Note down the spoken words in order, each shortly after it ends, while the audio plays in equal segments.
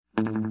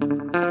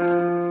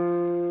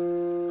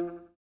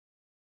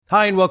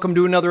Hi, and welcome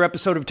to another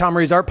episode of Tom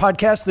Ray's Art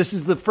Podcast. This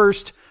is the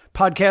first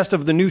podcast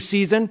of the new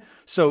season.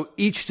 So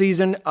each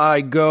season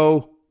I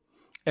go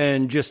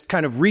and just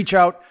kind of reach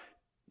out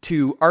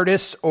to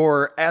artists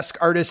or ask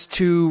artists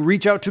to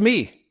reach out to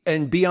me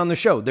and be on the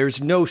show. There's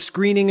no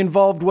screening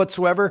involved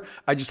whatsoever.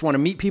 I just want to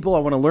meet people. I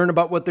want to learn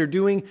about what they're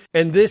doing.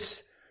 And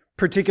this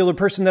particular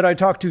person that I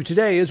talked to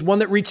today is one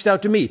that reached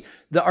out to me.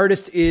 The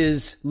artist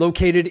is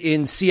located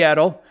in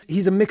Seattle.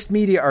 He's a mixed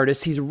media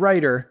artist. He's a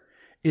writer.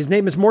 His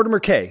name is Mortimer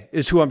K,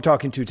 is who I'm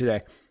talking to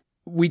today.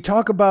 We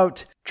talk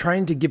about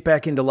trying to get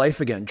back into life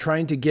again,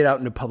 trying to get out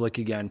into public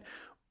again,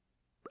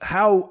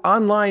 how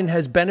online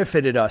has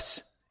benefited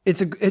us.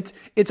 It's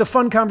a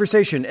fun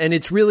conversation, and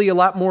it's really a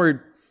lot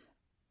more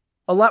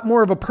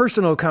of a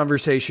personal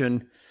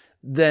conversation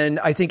than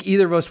I think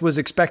either of us was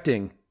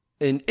expecting.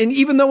 And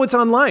even though it's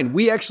online,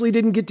 we actually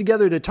didn't get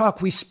together to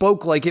talk. We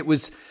spoke like it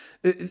was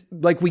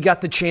like we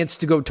got the chance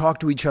to go talk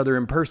to each other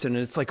in person.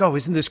 And it's like, oh,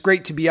 isn't this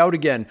great to be out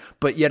again?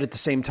 But yet at the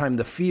same time,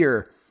 the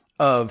fear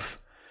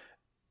of,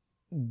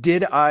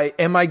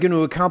 am I going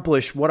to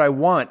accomplish what I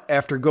want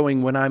after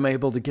going when I'm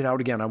able to get out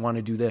again? I want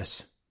to do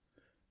this.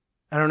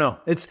 I don't know.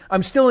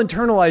 I'm still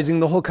internalizing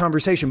the whole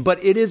conversation,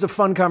 but it is a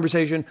fun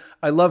conversation.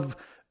 I love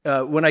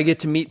when I get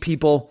to meet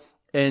people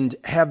and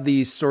have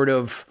these sort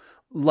of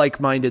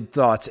like-minded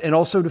thoughts, and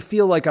also to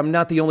feel like I'm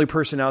not the only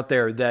person out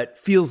there that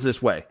feels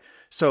this way.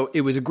 So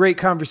it was a great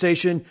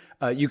conversation.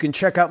 You can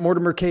check out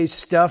Mortimer K's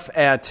stuff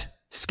at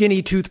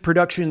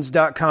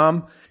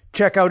skinnytoothproductions.com.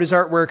 Check out his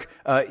artwork.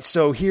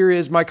 So here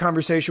is my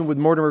conversation with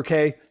Mortimer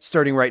K,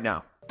 starting right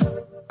now.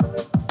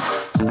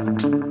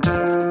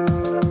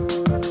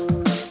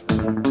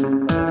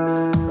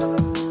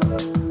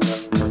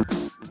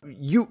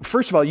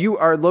 First of all, you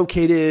are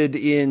located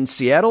in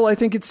Seattle, I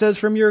think it says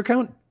from your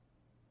account.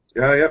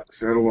 Yep.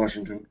 Seattle,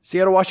 Washington.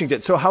 Seattle,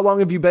 Washington. So how long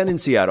have you been in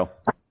Seattle?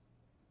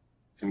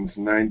 Since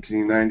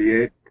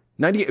 1998.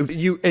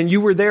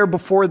 You were there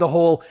before the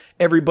whole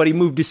everybody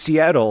moved to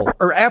Seattle,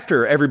 or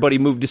after everybody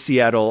moved to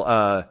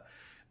Seattle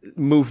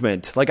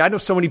movement. Like, I know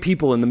so many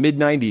people in the mid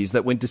 90s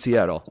that went to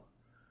Seattle.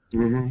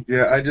 Mm-hmm.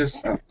 Yeah,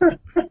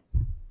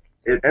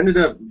 it ended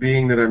up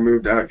being that I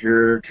moved out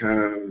here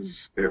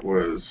because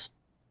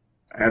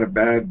I had a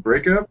bad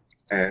breakup,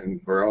 and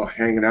we're all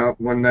hanging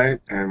out one night,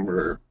 and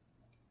we're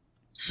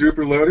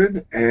super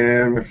loaded,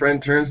 and my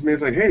friend turns to me,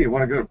 it's like, hey, you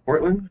want to go to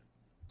Portland?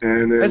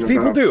 And then as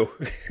people do.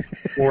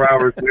 4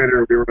 hours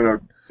later, we were on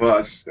a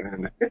bus.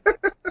 And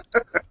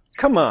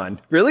come on.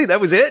 Really?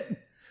 That was it?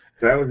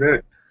 That was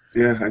it.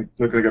 Yeah, I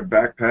took like a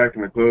backpack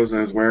and the clothes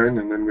I was wearing,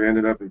 and then we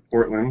ended up in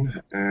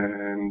Portland.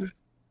 And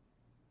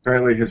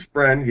apparently his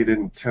friend, he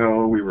didn't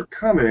tell we were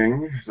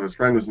coming, so his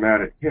friend was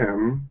mad at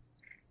him.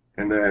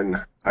 And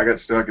then I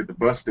got stuck at the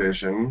bus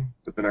station,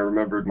 but then I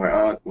remembered my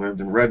aunt lived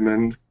in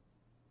Redmond,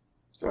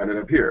 so I ended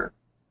up here.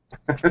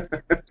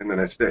 And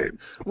then I stayed.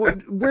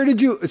 Where did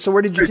you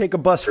take a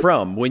bus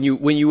from when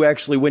you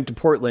actually went to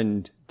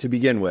Portland to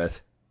begin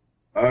with?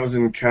 I was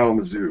in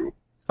Kalamazoo.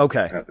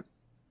 Okay.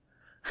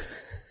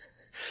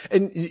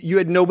 And you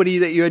had nobody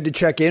that you had to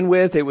check in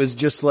with? It was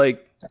just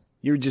like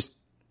you were just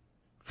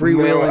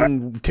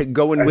freewheeling,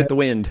 going with the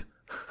wind.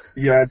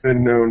 Yeah, I'd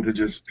been known to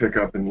just pick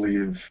up and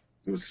leave.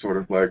 It was sort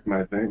of like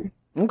my thing.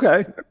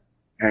 Okay.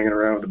 Hanging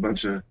around with a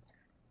bunch of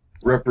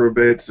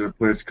reprobates at a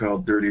place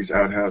called Dirty's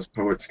Outhouse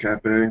Poets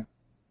Cafe.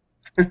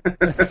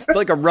 It's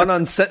like a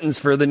run-on sentence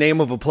for the name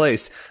of a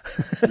place.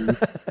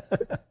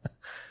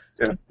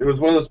 Yeah, it was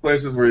one of those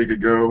places where you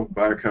could go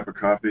buy a cup of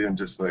coffee and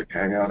just like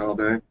hang out all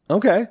day.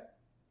 Okay.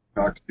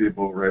 Talk to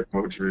people, write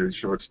poetry,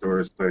 short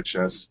stories, play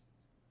chess.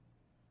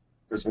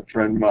 There's my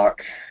friend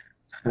Mock.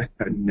 I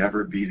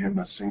never beat him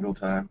a single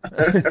time.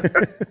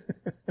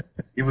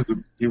 He was a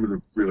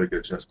really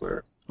good chess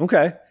player.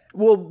 Okay.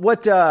 Well,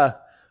 what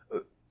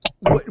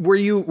were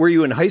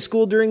you in high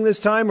school during this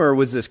time, or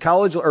was this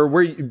college,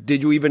 or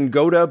did you even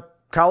go to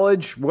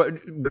college?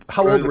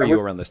 How old were you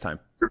around this time?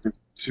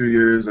 2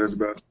 years. I was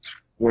about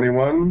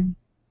 21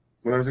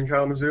 when I was in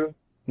Kalamazoo.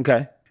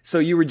 Okay. So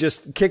you were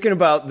just kicking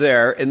about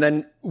there, and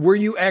then were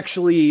you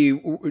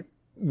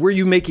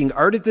making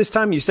art at this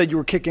time? You said you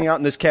were kicking out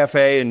in this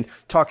cafe and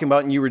talking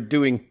about, and you were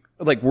doing,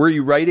 like, were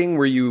you writing?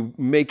 Were you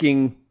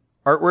making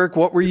artwork?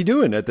 What were you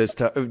doing at this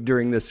time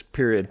during this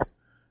period?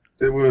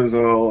 It was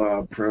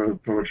all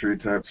poetry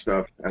type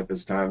stuff at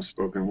this time,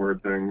 spoken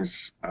word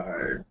things.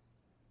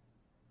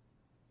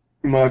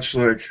 Much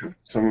like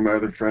some of my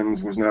other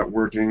friends, was not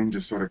working,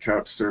 just sort of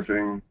couch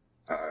surfing.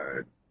 I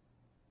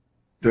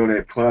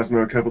donate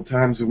plasma a couple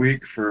times a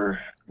week for,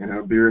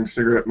 beer and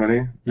cigarette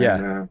money. Yeah.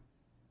 And,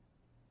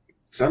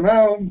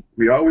 somehow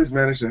we always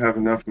managed to have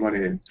enough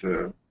money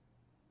to,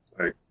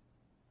 like,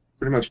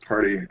 pretty much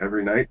party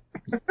every night.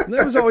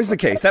 That was always the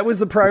case. That was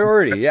the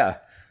priority. Yeah.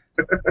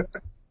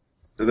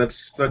 So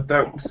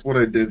that's what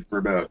I did for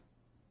about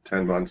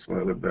 10 months when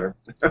I lived there.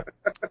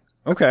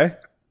 Okay.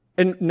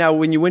 And now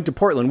when you went to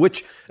Portland,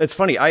 which it's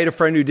funny, I had a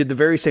friend who did the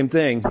very same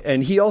thing,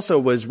 and he also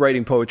was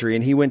writing poetry,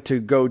 and he went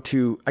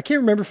to I can't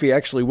remember if he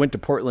actually went to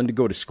Portland to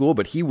go to school,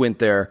 but he went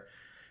there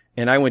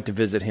and I went to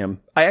visit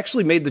him. I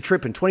actually made the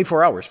trip in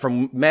 24 hours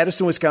from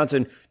Madison,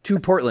 Wisconsin to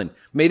Portland.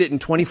 Made it in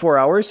 24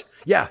 hours.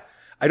 Yeah.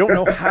 I don't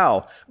know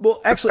how. Well,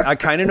 actually, I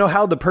kind of know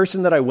how. The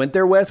person that I went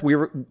there with, we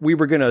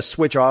were going to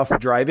switch off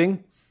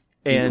driving,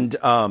 and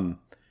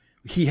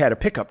he had a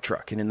pickup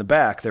truck, and in the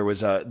back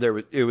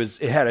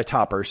it had a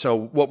topper. So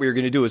what we were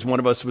going to do is one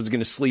of us was going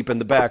to sleep in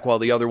the back while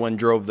the other one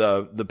drove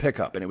the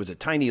pickup, and it was a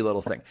tiny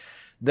little thing.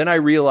 Then I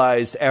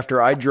realized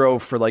after I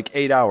drove for like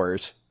 8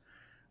 hours,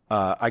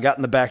 I got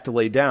in the back to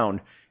lay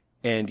down,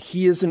 and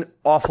he is an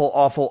awful,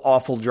 awful,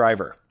 awful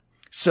driver.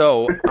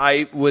 So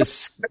I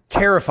was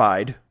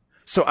terrified.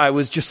 So I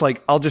was just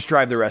like, I'll just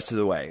drive the rest of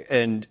the way.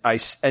 And I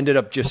ended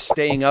up just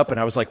staying up, and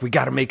I was like, we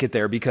got to make it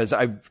there because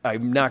I'm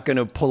not going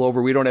to pull over.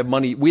 We don't have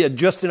money. We had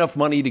just enough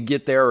money to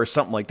get there or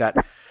something like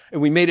that.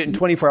 And we made it in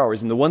 24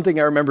 hours. And the one thing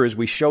I remember is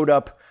we showed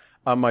up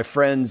on my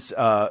friend's,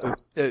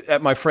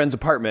 at my friend's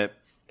apartment,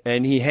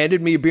 and he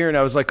handed me a beer, and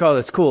I was like, oh,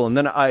 that's cool. And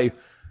then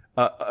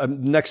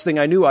next thing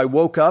I knew, I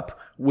woke up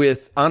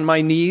on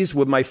my knees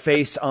with my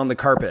face on the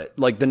carpet,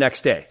 like the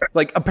next day.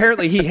 Like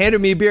apparently he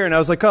handed me a beer, and I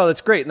was like, oh,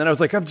 that's great. And then I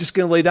was like, I'm just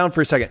going to lay down for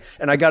a second.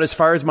 And I got as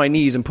far as my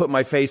knees and put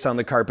my face on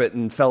the carpet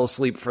and fell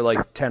asleep for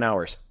like 10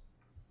 hours.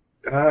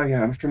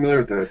 Yeah, I'm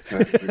familiar with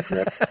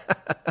that.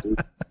 It was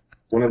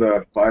one of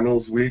the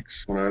finals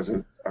weeks when I was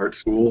in art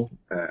school,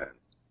 and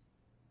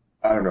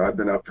I don't know, I'd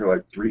been up for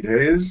like 3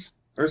 days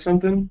or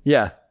something.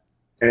 Yeah.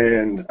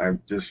 And I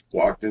just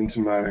walked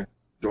into my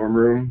dorm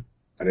room.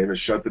 I didn't even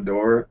shut the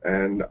door,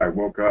 and I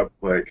woke up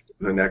like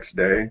the next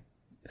day.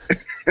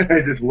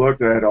 I just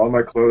looked, I had all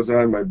my clothes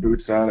on, my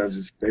boots on, I was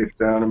just face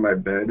down in my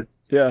bed.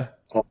 Yeah.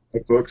 All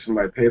my books and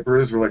my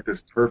papers were like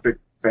this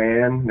perfect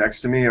fan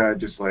next to me. I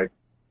just like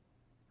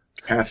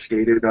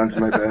cascaded onto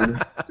my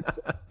bed.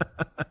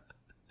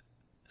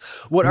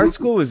 What art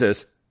school was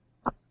this?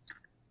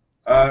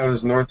 It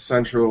was North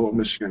Central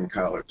Michigan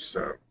College,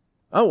 so.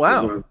 Oh,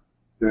 wow. It was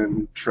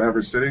in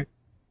Traverse City.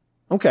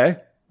 Okay.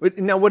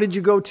 Now, what did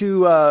you go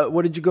to?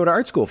 What did you go to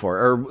art school for?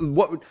 Or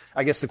what?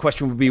 I guess the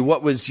question would be,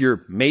 what was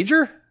your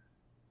major?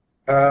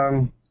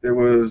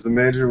 The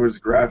major was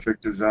graphic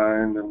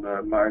design, and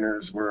the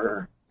minors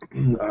were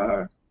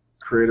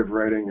creative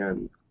writing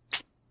and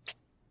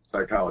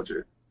psychology.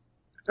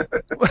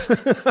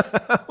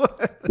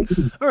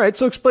 All right.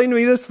 So explain to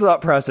me this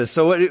thought process.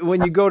 So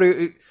when you go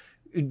to,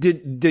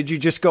 did you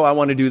just go, I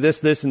want to do this,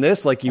 this, and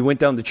this? Like you went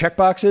down the check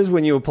boxes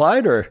when you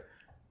applied, or?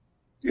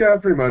 Yeah,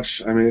 pretty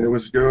much. I mean, it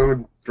was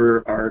good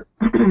for art,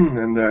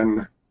 and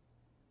then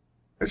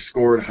I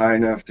scored high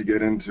enough to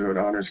get into an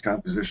honors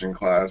composition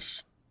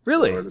class.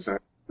 Really? So I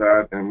decided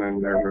that, and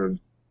then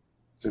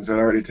since I'd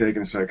already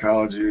taken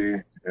psychology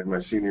in my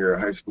senior year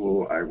of high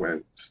school,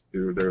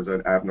 there was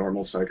an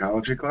abnormal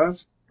psychology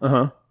class.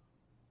 Uh-huh.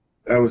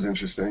 That was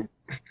interesting.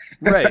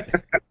 Right.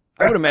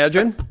 I would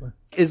imagine.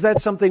 Is that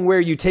something where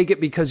you take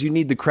it because you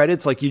need the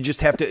credits? Like you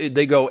just have to,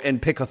 they go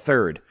and pick a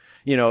third?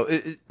 You know,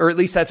 or at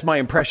least that's my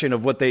impression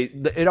of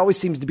it always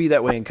seems to be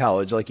that way in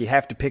college. Like you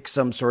have to pick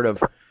some sort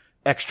of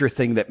extra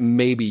thing that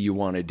maybe you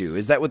want to do.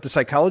 Is that what the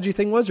psychology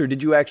thing was? Or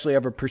did you actually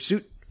have a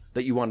pursuit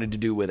that you wanted to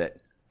do with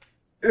it?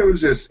 It was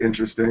just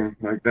interesting.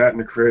 Like that and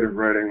the creative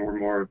writing were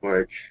more of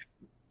like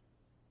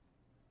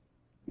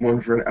one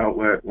for an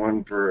outlet,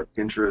 one for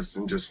interest,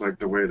 and just like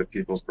the way that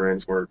people's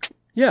brains work.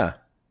 Yeah.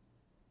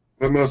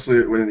 But mostly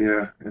it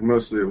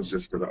was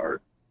just for the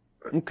art.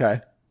 But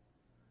okay.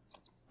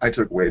 I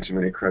took way too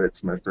many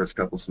credits my first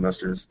couple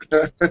semesters.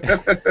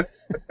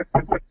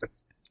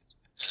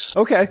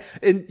 Okay.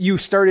 And you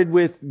started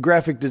with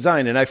graphic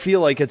design, and I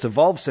feel like it's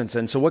evolved since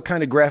then. So what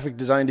kind of graphic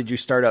design did you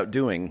start out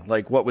doing?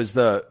 Like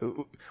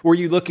were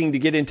you looking to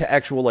get into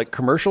actual like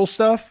commercial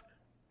stuff?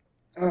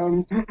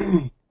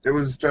 It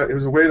was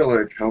a way to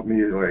like help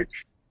me like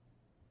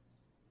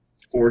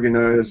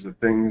organize the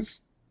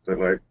things that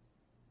like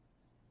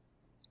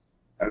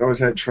I'd always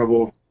had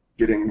trouble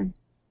getting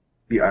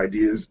the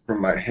ideas from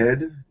my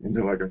head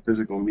into like a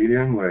physical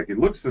medium. Like it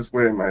looks this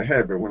way in my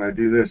head, but when I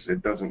do this,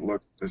 it doesn't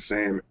look the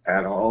same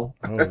at all.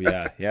 Oh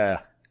yeah, yeah.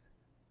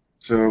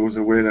 So it was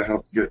a way to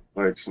help get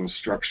like some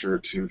structure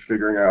to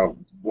figuring out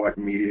what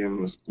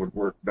mediums would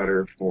work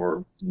better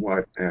for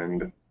what,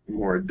 and the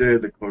more it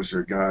did, the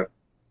closer it got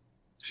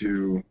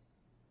to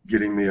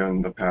getting me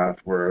on the path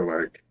where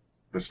like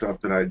the stuff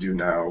that I do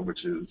now,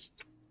 which is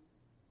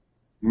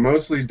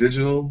mostly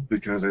digital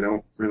because I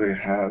don't really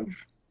have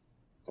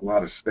a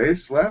lot of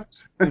space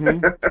left,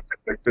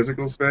 like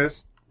physical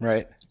space.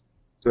 Right.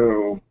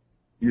 So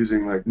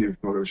using like new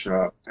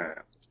Photoshop and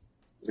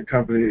the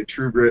company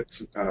True Grit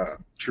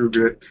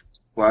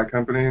Flag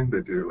Company,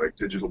 they do like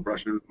digital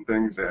brushes and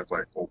things. They have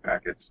like whole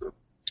packets of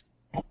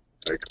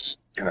like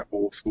kind of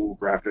old school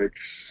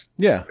graphics.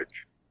 Yeah. Like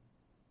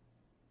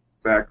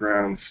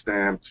backgrounds,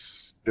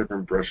 stamps,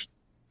 different brush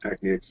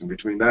techniques, and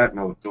between that and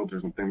all the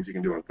filters and things you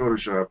can do on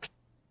Photoshop,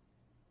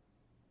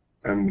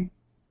 I'm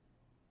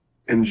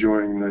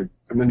enjoying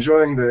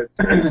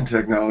that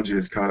technology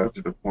has caught up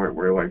to the point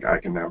where like I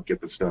can now get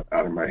the stuff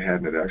out of my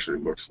head and it actually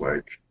looks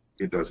like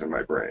it does in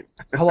my brain.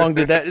 How long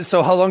did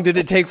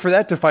it take for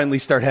that to finally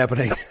start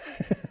happening?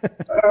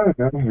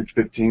 Like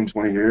 15,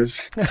 20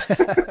 years.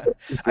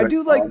 I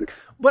do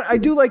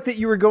like that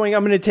you were going,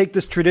 I'm going to take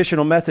this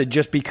traditional method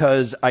just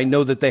because I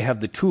know that they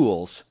have the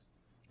tools,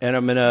 and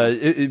I'm going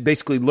to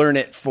basically learn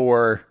it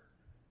for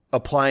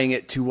applying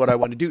it to what I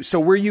want to do. So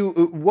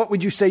what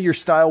would you say your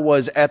style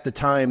was at the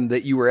time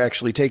that you were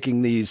actually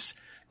taking these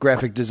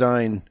graphic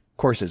design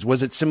courses?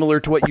 Was it similar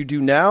to what you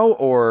do now,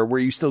 or were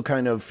you still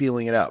kind of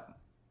feeling it out?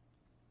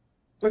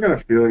 Still kind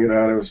of feeling it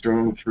out. I was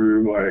going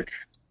through, like,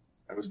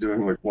 I was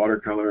doing like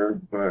watercolor,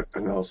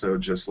 and also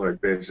just like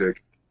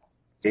basic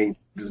ink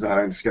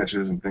design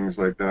sketches and things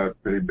like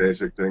that, pretty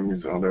basic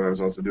things. Although I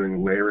was also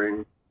doing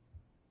layering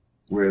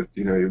with,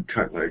 you'd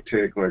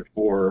take like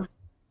 4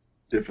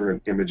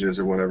 different images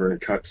or whatever and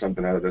cut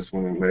something out of this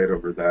one and lay it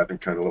over that and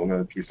cut a little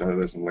another piece out of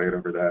this and lay it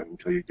over that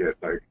until you get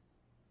like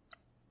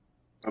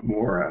a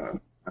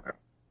more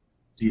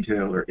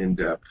detailed or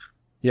in-depth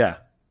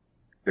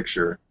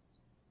picture.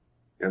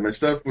 Yeah, my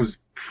stuff was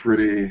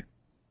pretty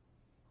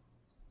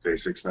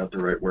basic's not the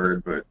right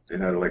word, but it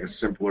had like a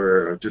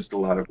simpler, just a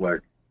lot of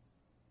like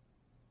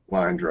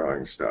line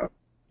drawing stuff.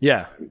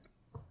 Yeah. And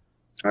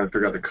trying to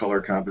figure out the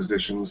color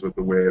compositions with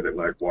the way that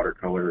like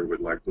watercolor would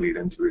like bleed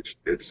into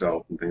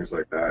itself and things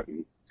like that.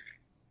 And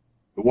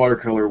the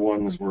watercolor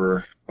ones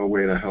were a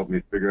way to help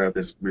me figure out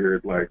this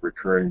weird like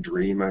recurring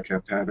dream I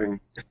kept having.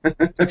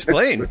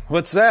 Explain.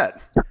 What's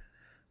that?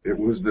 It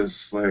was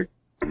this like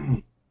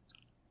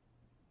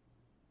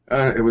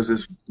it was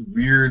this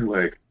weird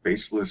like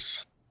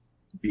faceless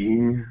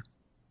being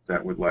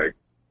that would like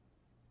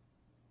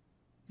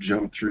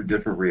jump through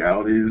different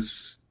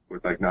realities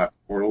with like not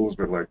portals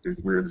but like these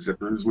weird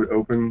zippers would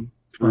open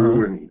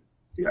through. And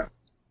yeah.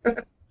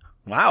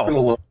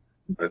 Wow.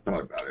 I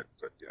thought about it,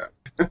 but yeah.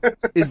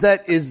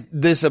 Is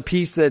this a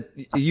piece that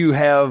you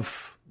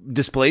have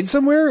displayed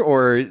somewhere,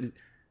 or?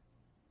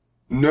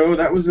 No,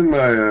 that was in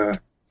my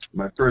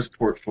first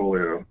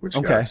portfolio, which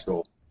got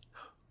stolen.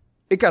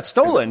 It got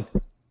stolen?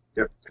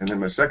 Yep. And then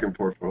my second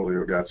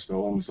portfolio got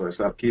stolen, so I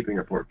stopped keeping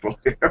a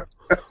portfolio.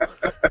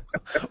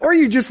 Or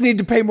you just need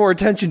to pay more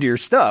attention to your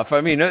stuff.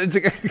 I mean, it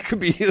could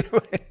be either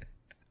way.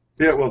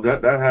 Yeah, well,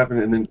 that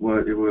happened, and then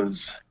it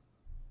was,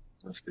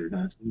 let's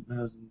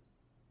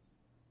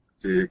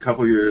see, a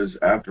couple years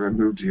after I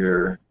moved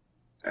here,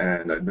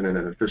 and I'd been in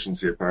an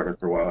efficiency apartment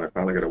for a while, and I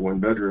finally got a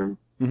 1-bedroom.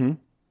 Mm-hmm.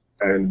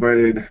 I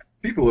invited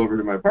people over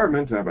to my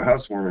apartment to have a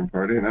housewarming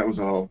party, and that was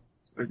all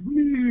like,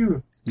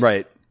 woo!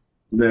 Right.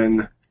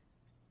 Then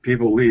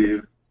people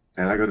leave,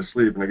 and I go to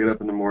sleep, and I get up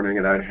in the morning,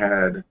 and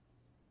I'd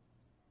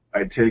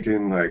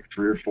taken like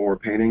 3 or 4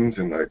 paintings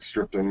and like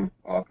stripped them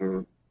off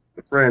of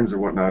the frames or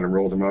whatnot and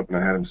rolled them up, and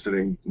I had them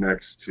sitting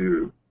next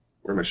to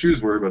where my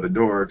shoes were by the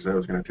door because I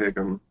was going to take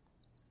them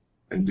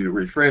and do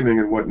reframing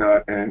and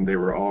whatnot, and they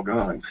were all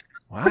gone.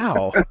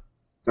 Wow.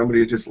 Somebody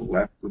had just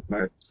left with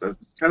my stuff.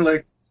 It's kind of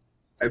like,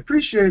 I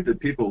appreciate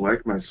that people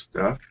like my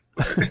stuff,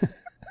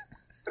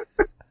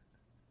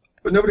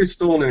 but nobody's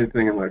stolen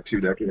anything in like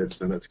 2 decades,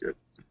 so that's good.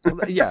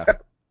 Yeah.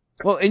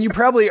 Well, and you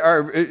probably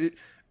are.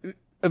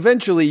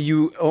 Eventually,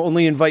 you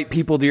only invite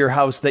people to your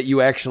house that you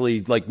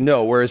actually like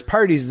know. Whereas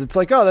parties, it's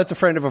like, oh, that's a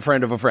friend of a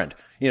friend of a friend.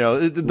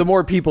 The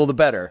more people, the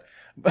better.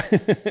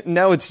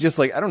 Now it's just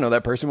like, I don't know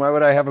that person. Why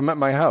would I have them at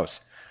my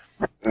house?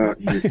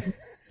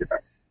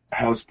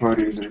 House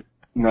parties are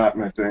not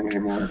my thing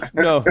anymore.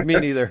 No, me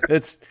neither.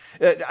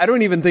 I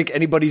don't even think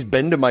anybody's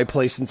been to my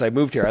place since I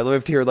moved here. I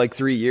lived here like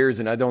 3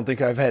 years, and I don't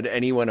think I've had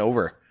anyone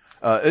over.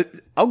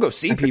 I'll go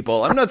see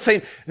people. I'm not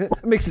saying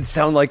it makes it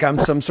sound like I'm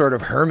some sort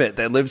of hermit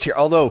that lives here.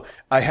 Although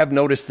I have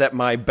noticed that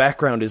my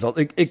background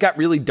it got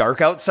really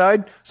dark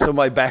outside. So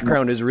my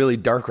background is really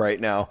dark right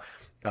now.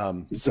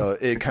 So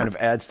it kind of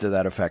adds to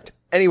that effect.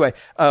 Anyway,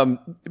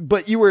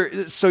 but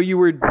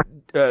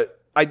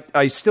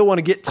I still want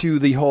to get to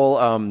the whole,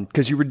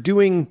 cause you were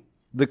doing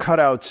the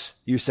cutouts,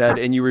 you said,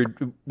 and you were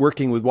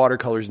working with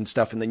watercolors and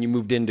stuff. And then you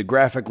moved into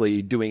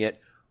graphically doing it,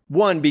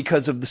 one,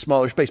 because of the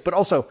smaller space, but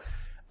also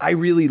I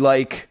really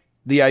like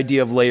the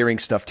idea of layering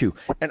stuff too.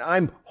 And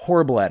I'm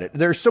horrible at it.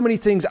 There's so many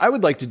things I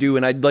would like to do,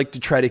 and I'd like to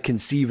try to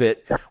conceive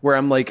it where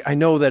I'm like, I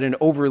know that an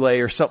overlay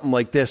or something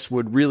like this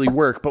would really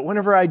work. But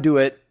whenever I do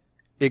it,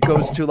 it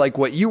goes to like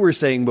what you were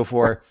saying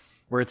before,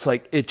 where it's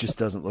like, it just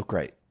doesn't look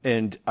right.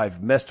 And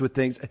I've messed with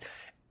things.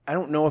 I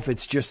don't know if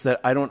it's just that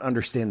I don't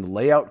understand the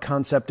layout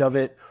concept of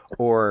it,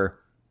 or,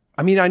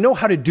 I mean, I know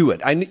how to do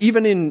it.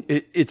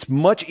 It's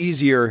much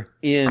easier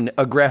in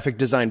a graphic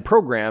design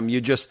program.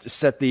 You just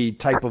set the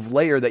type of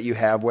layer that you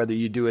have, whether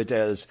you do it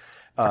as,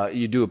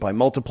 you do it by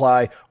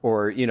multiply,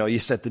 or, you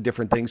set the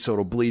different things so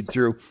it'll bleed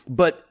through.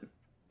 But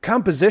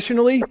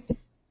compositionally,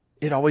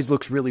 it always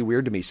looks really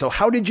weird to me. So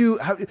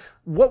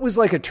what was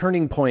like a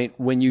turning point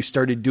when you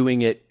started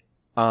doing it,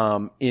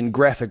 in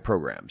graphic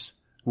programs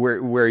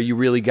where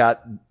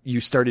you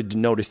started to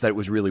notice that it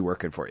was really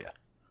working for you?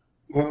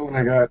 Well, when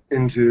I got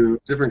into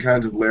different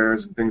kinds of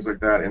layers and things like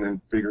that, and then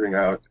figuring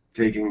out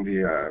taking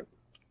the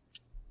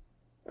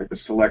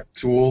select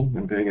tool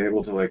and being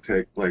able to like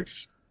take like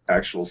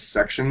actual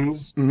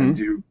sections and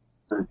do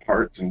different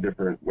parts in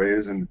different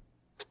ways, and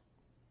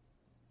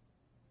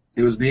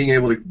it was being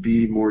able to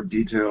be more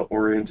detail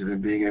oriented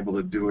and being able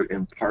to do it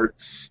in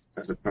parts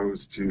as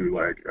opposed to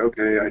like,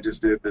 okay, I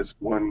just did this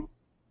one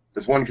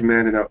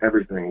command and now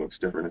everything looks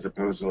different, as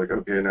opposed to like,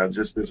 okay, now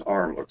just this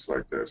arm looks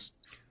like this,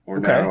 or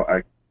now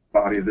I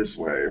body this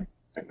way,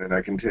 and then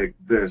I can take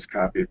this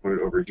copy and put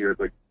it over here.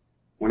 Like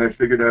when I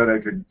figured out I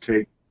could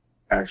take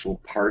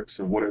actual parts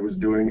of what I was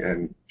doing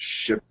and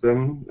ship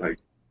them, like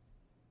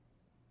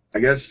I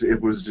guess it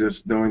was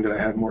just knowing that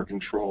I had more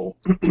control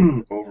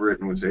over it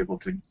and was able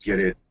to get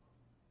it,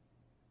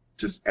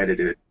 just edit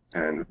it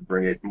and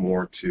bring it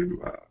more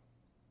to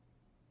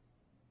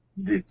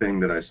the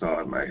thing that I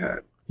saw in my head.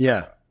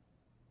 Yeah.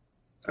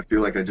 I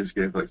feel like I just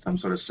gave like some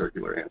sort of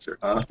circular answer.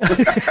 Huh?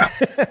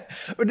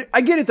 I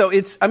get it though.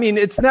 It's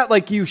not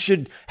like you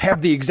should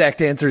have the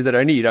exact answer that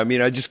I need. I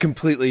mean, I'm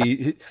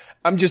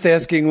just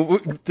asking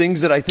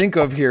things that I think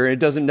of here. And it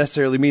doesn't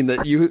necessarily mean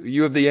that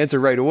you have the answer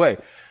right away.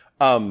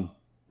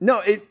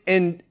 No,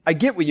 and I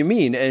get what you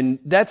mean. And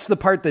that's the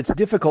part that's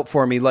difficult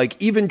for me. Like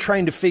even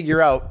trying to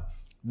figure out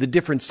the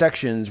different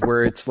sections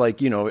where it's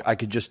like, I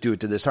could just do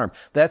it to this arm.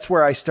 That's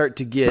where I start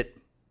to get,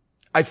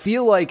 I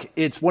feel like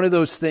it's one of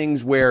those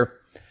things where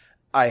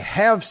I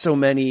have so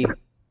many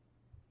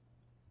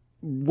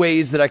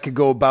ways that I could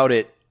go about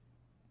it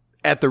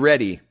at the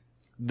ready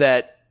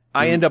that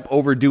I end up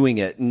overdoing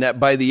it. And that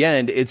by the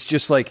end, it's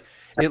just like,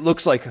 it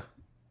looks like,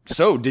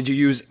 so did you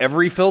use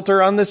every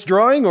filter on this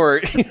drawing?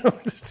 Or,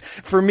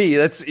 for me,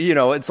 that's,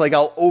 it's like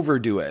I'll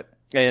overdo it.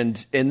 And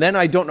then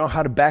I don't know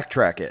how to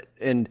backtrack it.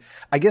 And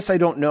I guess I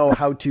don't know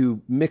how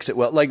to mix it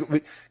well.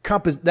 Like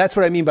that's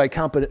what I mean by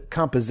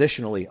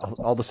compositionally.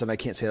 All of a sudden I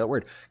can't say that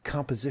word.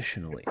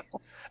 Compositionally.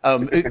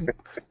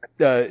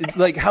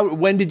 Like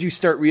when did you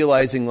start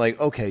realizing like,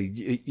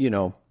 okay,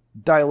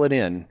 dial it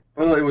in?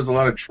 Well, it was a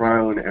lot of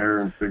trial and error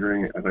and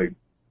figuring it. Like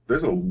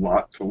there's a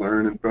lot to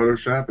learn in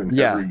Photoshop, and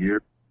every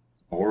year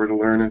more to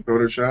learn in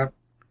Photoshop.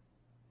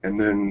 And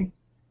then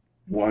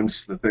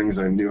once the things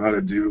I knew how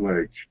to do,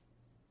 like,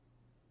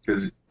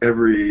 because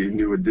every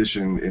new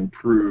edition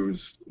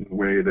improves the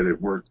way that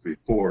it worked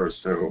before.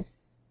 So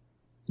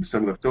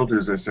some of the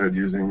filters I started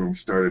using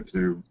started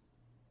to,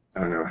 I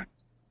don't know,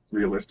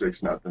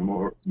 realistic's not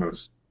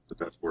the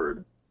best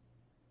word.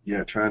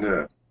 Yeah, trying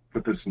to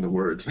put this into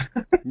words.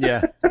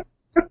 Yeah.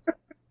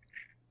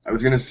 I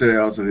was going to say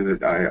also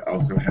that I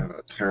also have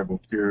a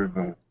terrible fear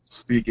of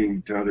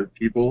speaking to other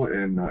people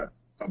in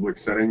public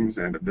settings,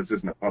 and this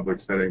isn't a public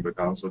setting, but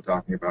also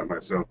talking about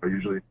myself. I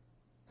usually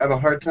have a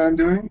hard time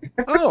doing.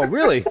 Oh,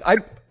 really? I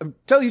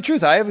tell you the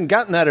truth, I haven't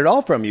gotten that at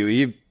all from you.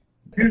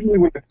 Usually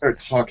when I start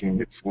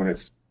talking, it's when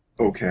it's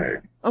okay.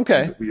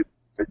 Okay.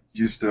 I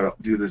used to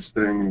do this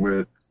thing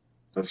with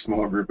a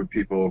small group of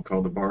people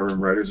called the Barroom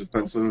Writers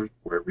Offensive,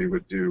 where we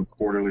would do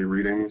quarterly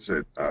readings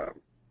at a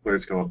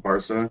place called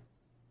Barca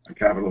on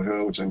Capitol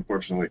Hill, which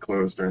unfortunately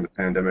closed during the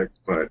pandemic.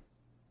 But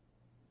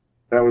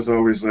that was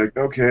always like,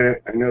 okay,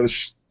 I know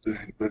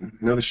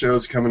the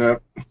show's coming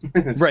up.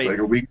 It's right. Like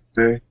a week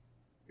today.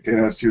 Okay,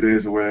 now it's 2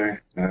 days away.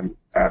 I'm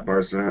at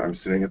Barca. I'm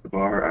sitting at the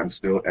bar. I'm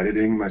still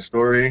editing my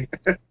story.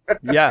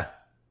 Yeah.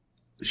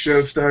 The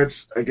show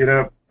starts. I get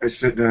up. I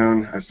sit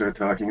down. I start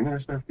talking, and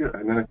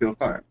then I feel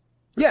fine.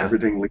 Yeah.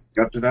 Everything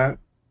leading up to that. I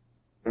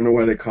don't know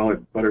why they call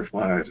it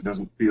butterflies. It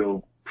doesn't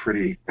feel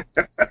pretty.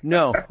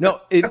 No.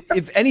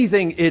 If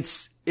anything,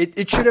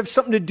 it should have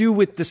something to do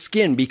with the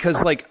skin,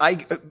 because like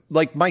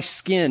my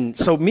skin.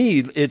 So me,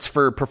 it's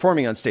for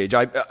performing on stage.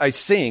 I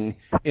sing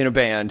in a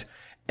band.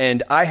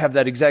 And I have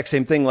that exact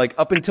same thing. Like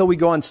up until we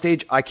go on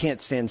stage, I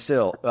can't stand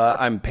still.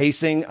 I'm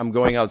pacing. I'm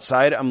going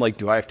outside. I'm like,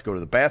 do I have to go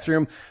to the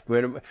bathroom?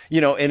 And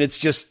it's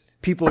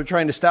just people are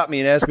trying to stop me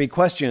and ask me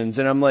questions.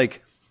 And I'm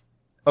like,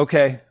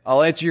 okay,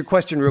 I'll answer your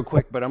question real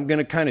quick, but I'm going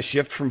to kind of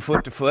shift from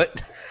foot to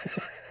foot.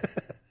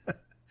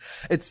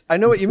 I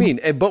know what you mean.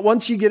 But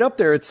once you get up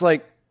there, it's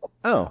like,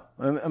 oh,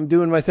 I'm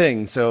doing my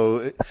thing.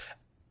 So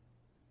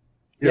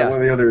yeah.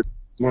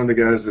 One of the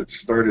guys that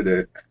started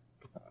it,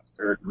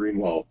 Eric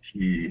Greenwald,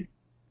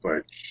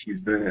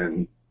 he's been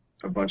in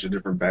a bunch of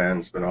different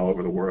bands, been all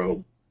over the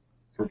world,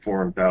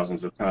 performed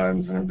thousands of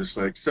times, and I'm just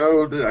like,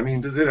 so,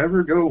 does it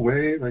ever go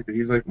away? Like,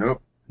 he's like,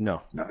 nope.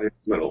 No. Not a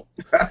little.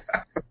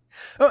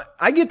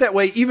 I get that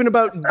way even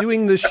about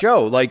doing this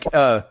show. Like,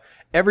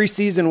 every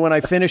season when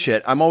I finish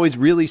it, I'm always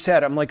really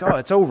sad. I'm like, oh,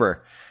 it's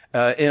over.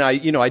 And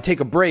I take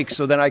a break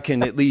so then I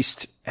can at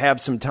least have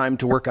some time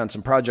to work on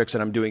some projects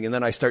that I'm doing. And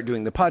then I start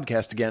doing the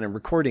podcast again and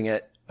recording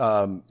it,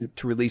 to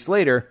release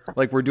later,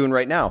 like we're doing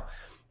right now.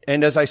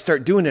 And as I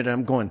start doing it,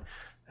 I'm going,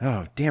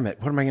 oh, damn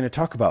it. What am I going to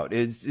talk about?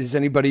 Is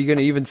anybody going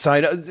to even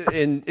sign up?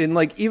 And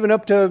like, even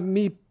up to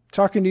me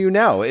talking to you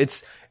now,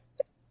 it's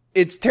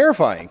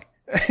terrifying,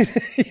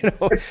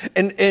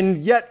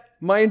 and yet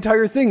my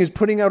entire thing is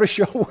putting out a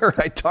show where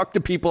I talk to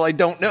people I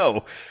don't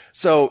know.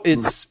 So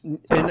and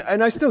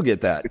I still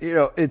get that,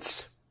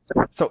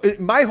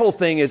 my whole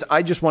thing is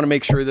I just want to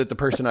make sure that the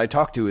person I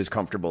talk to is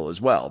comfortable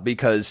as well,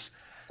 because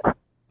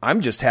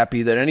I'm just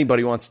happy that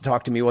anybody wants to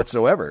talk to me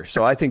whatsoever.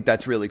 So I think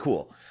that's really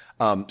cool.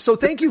 So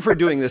thank you for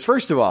doing this.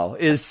 First of all,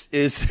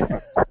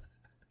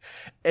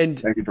 and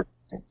Thank you for.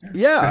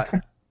 yeah.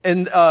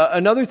 And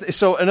another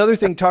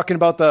thing talking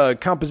about the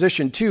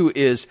composition too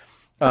is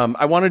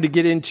I wanted to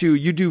get into,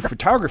 you do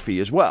photography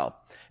as well.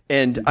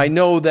 And I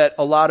know that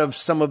a lot of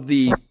some of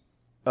the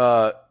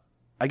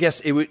I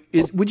guess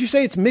would you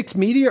say it's mixed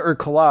media or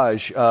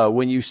collage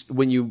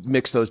when you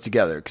mix those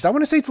together? Because I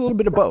want to say it's a little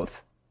bit of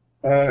both.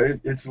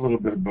 It's a little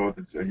bit of both.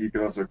 You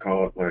could also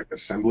call it like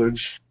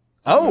assemblage.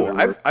 Oh,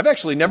 I've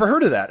actually never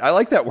heard of that. I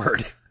like that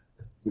word.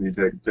 You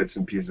take bits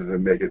and pieces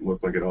and make it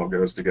look like it all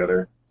goes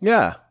together.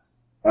 Yeah.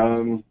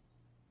 I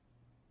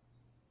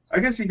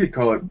guess you could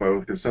call it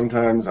both, because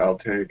sometimes I'll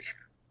take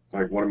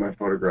like one of my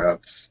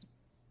photographs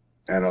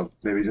and I'll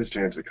maybe just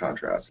change the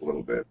contrast a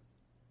little bit.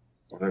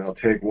 Or then I'll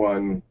take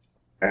one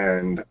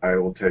and I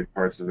will take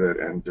parts of it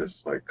and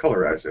just like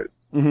colorize it.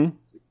 Mm-hmm.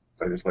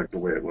 I just like the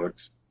way it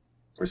looks.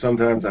 Or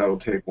sometimes I will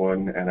take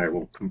one and I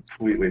will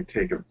completely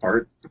take it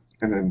apart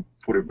and then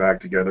put it back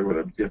together with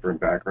a different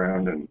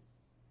background. And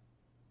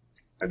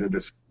I did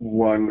this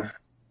one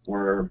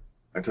where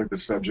I took the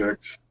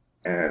subject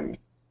and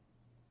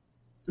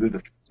did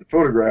the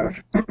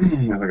photograph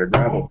in like a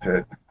gravel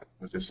pit. It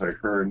was just like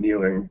her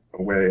kneeling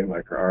away and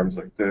like her arms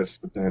like this.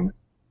 But then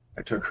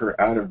I took her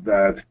out of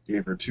that,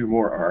 gave her two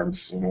more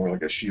arms, more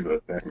like a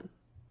Shiva thing.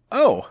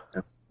 Oh.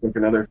 And took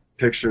another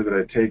picture that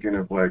I'd taken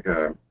of like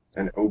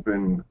an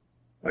open,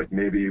 like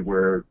maybe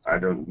where, I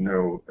don't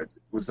know, it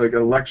was like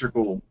an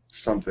electrical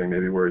something,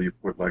 maybe where you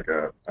put like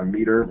a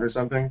meter or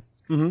something.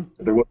 Mm-hmm.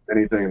 But there wasn't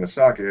anything in the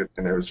socket,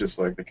 and there was just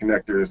like the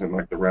connectors and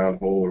like the round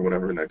hole or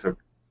whatever, and I took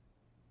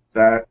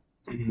that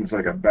as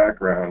like a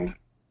background,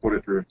 put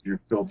it through a few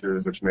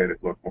filters, which made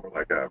it look more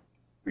like a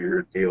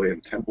weird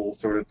alien temple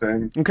sort of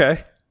thing.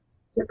 Okay.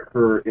 Took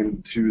her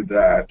into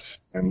that,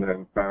 and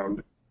then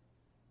found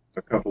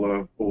a couple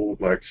of old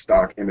like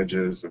stock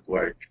images of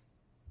like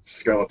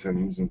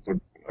skeletons and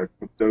put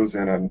those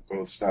in on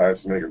both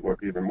sides to make it look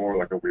even more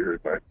like a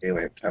weird like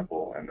alien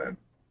temple, and then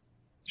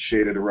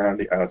shaded around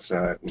the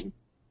outside. And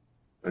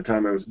by the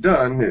time I was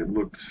done, it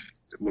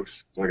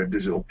looks like a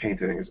digital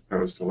painting as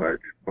opposed to like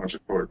a bunch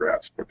of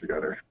photographs put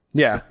together.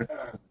 Yeah.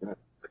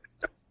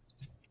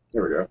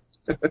 There we go.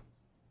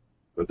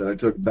 But then I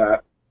took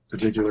that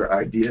particular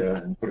idea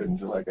and put it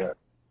into like a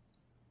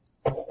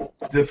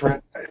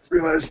different. I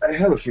realized I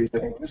have a few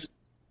things.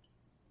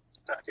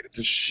 I get it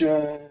to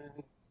shine.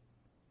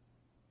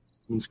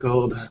 It's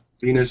called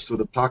Venus with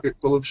a Pocket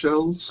Full of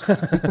Shells.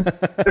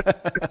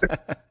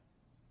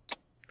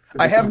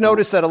 I have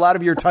noticed that a lot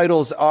of your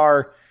titles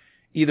are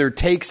either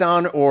takes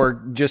on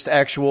or just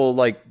actual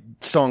like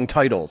song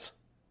titles.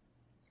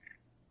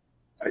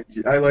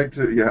 I like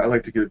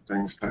to give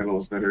things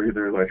titles that are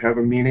either like have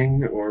a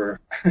meaning or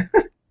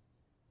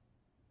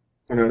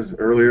when I was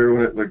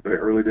earlier, like the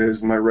early days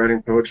of my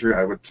writing poetry,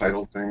 I would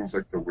title things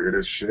like the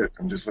weirdest shit.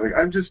 I'm just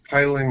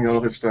titling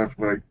all this stuff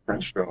like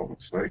French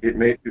films. Like it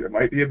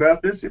might be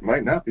about this, it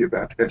might not be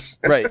about this.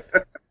 Right.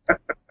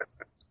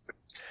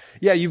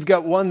 Yeah, you've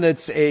got one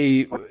that's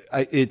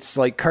it's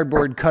like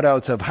cardboard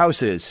cutouts of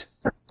houses,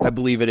 I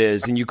believe it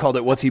is, and you called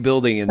it "What's He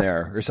Building" in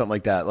there or something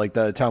like that, like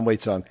the Tom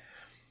Waits song.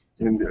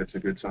 And it's a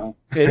good song.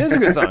 It is a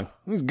good song.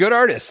 He's a good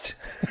artist.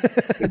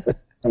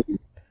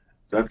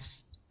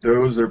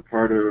 Those are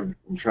part of.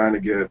 I'm trying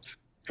to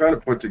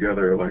put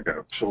together like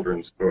a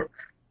children's book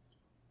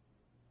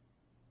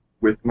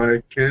with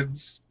my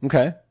kids.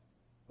 Okay.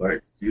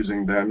 Like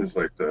using them as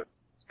like the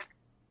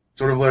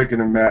sort of like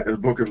a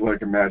book of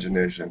like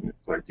imagination.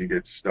 It's like you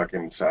get stuck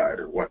inside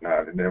or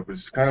whatnot. And it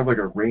was kind of like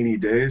a rainy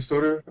day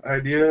sort of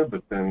idea,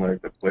 but then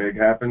like the plague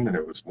happened and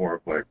it was more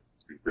of like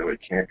we really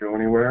can't go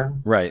anywhere.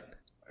 Right.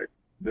 Like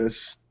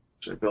this,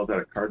 which I built out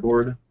of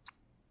cardboard.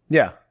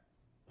 Yeah.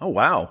 Oh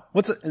wow.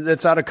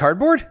 That's out of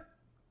cardboard?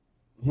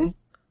 Mm-hmm.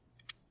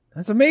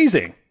 That's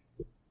amazing.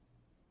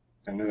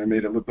 And then I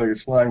made it look like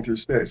it's flying through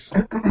space,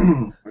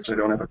 which I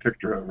don't have a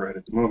picture of right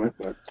at the moment.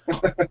 But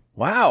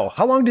wow.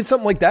 How long did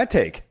something like that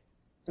take?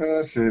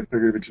 Let's see, I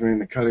figured between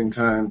the cutting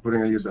time,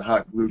 I used a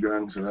hot glue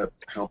gun, so that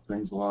helped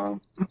things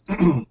along.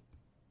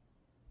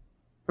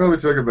 Probably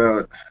took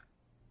about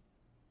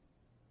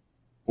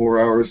 4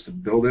 hours to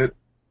build it,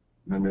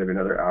 and then maybe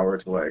another hour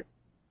to like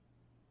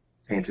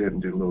paint it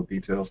and do a little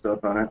detail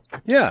stuff on it.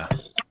 Yeah.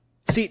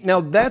 See,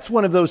 now that's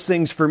one of those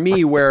things for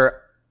me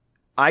where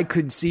I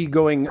could see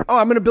going, oh,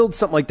 I'm going to build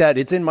something like that.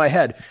 It's in my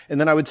head. And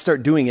then I would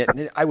start doing it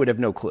and I would have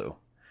no clue.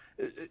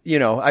 You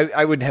know,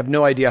 I would have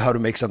no idea how to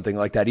make something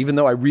like that, even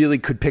though I really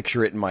could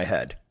picture it in my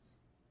head.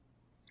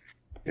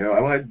 You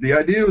know, the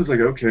idea was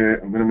like, okay,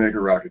 I'm going to make a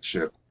rocket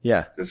ship.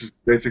 Yeah. This is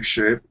basic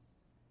shape.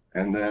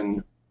 And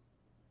then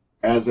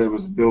as I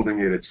was building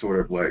it, it sort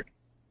of like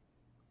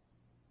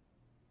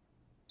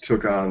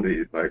took on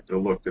the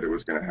look that it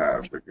was going to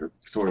have. Like it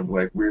sort of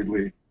like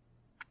weirdly,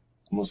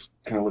 almost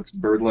kind of looks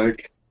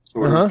bird-like.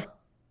 Sort of.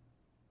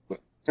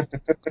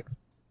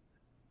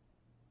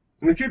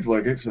 And the kids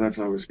like it, so that's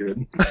always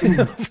good.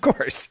 Of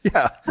course,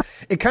 yeah.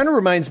 It kind of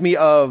reminds me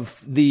of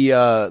the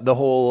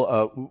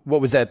whole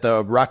what was that?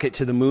 The rocket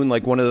to the moon,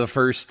 like one of the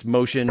first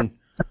motion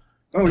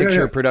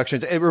picture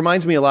productions. It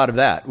reminds me a lot of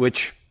that,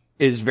 which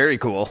is very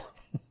cool.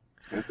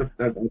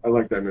 I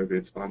like that movie.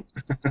 It's fun.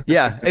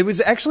 Yeah, it was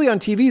actually on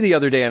TV the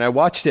other day, and I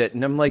watched it,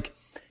 and I'm like,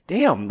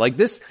 damn, like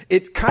this,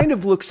 it kind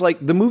of looks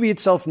like the movie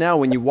itself now,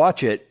 when you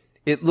watch it,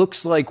 it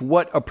looks like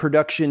what a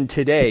production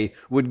today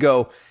would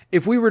go,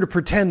 if we were to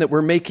pretend that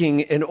we're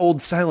making an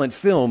old silent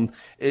film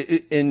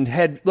and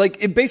had,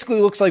 like, it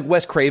basically looks like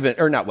Wes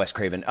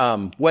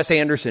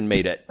Anderson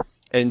made it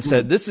and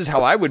said, this is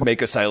how I would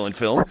make a silent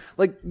film.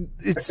 Like,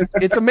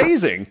 it's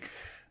amazing.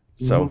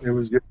 So it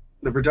was good.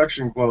 The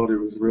production quality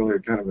was really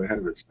kind of ahead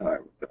of its time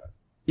with that.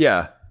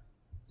 Yeah.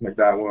 Like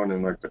that one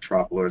and like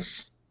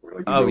Metropolis. Where,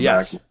 like, oh,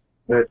 yes.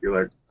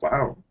 You're like,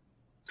 wow.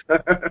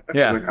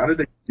 Yeah. Like, how did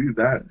they do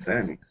that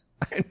then?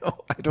 I know.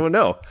 I don't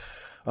know.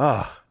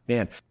 Oh,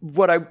 man.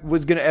 What I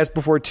was going to ask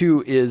before,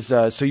 too, is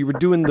so you were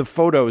doing the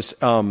photos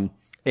and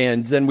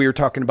then we were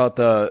talking about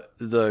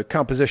the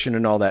composition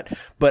and all that.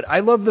 But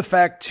I love the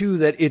fact, too,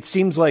 that it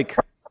seems like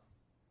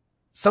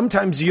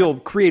sometimes you'll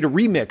create a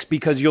remix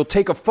because you'll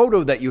take a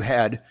photo that you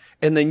had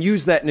and then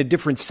use that in a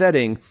different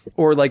setting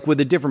or like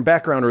with a different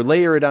background or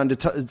layer it onto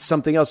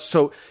something else.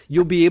 So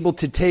you'll be able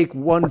to take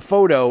one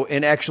photo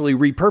and actually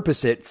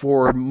repurpose it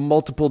for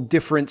multiple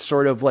different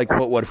sort of like,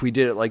 but what if we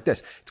did it like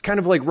this? It's kind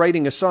of like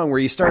writing a song where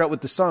you start out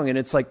with the song and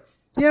it's like,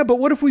 yeah, but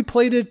what if we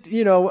played it,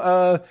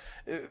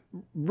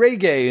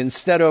 reggae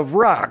instead of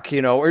rock,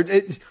 or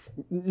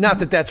not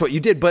that that's what you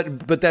did,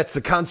 but that's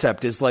the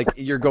concept is like,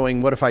 you're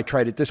going, what if I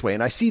tried it this way?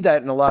 And I see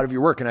that in a lot of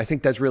your work. And I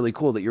think that's really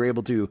cool that you're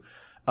able to,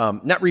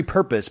 not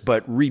repurpose,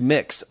 but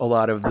remix a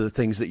lot of the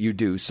things that you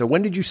do. So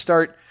when did you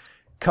start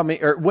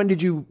when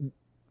did you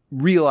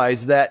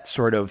realize that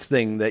sort of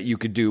thing that you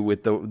could do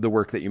with the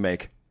work that you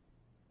make?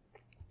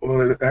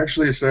 Well, it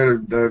actually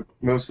started, that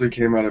mostly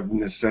came out of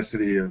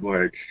necessity of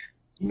like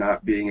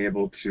not being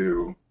able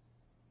to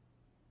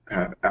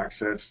have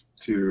access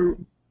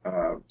to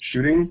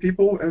shooting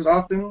people as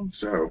often.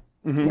 So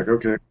like,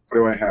 okay, what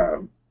do I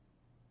have?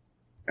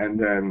 And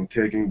then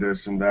taking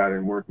this and that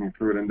and working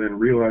through it and then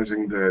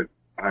realizing that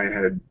I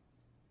had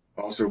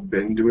also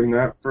been doing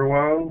that for a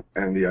while.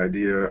 And the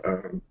idea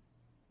of,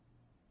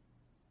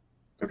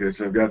 okay,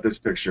 so I've got this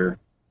picture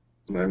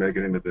and I make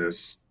it into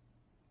this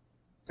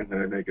and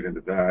then I make it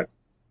into that.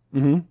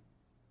 And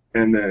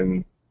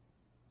then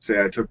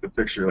say I took the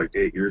picture like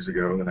 8 years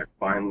ago and then I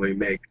finally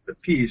make the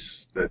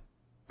piece that,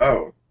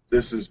 oh,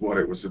 this is what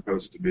it was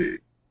supposed to be.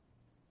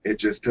 It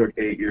just took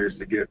 8 years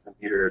to get from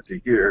here to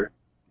here.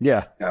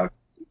 Yeah. Now,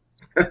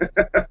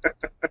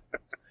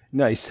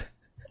 nice.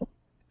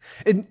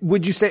 And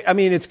would you say, I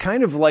mean, it's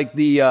kind of like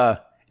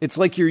it's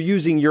like you're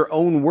using your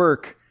own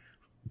work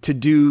to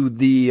do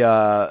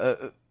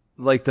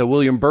like the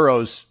William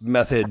Burroughs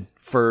method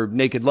for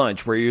Naked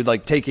Lunch, where you're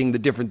like taking the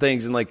different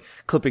things and like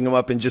clipping them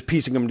up and just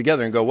piecing them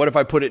together and go, what if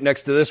I put it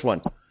next to this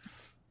one?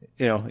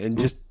 And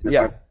just,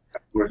 yeah. I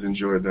would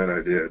enjoy that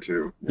idea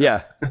too.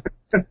 Yeah.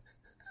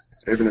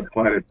 I even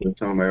applied it to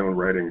some of my own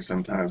writing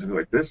sometimes. I'm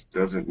like, this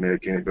doesn't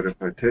make any, but if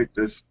I take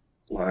this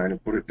line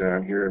and put it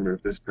down here and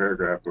move this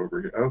paragraph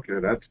over here, okay,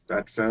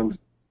 that sounds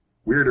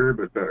weirder,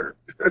 but better.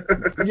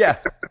 Yeah.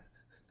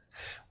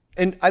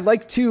 And I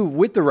like too,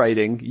 with the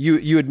writing,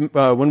 you had,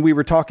 when we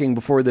were talking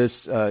before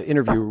this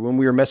interview, when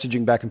we were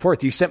messaging back and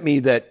forth, you sent me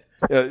that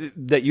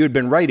you had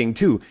been writing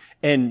too.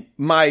 And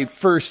my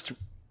first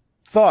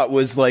thought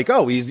was like,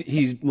 oh,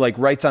 he's like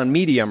writes on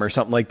Medium or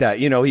something like that.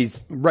 He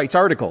writes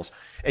articles.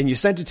 And you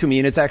sent it to me,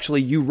 and it's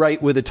actually you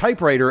write with a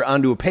typewriter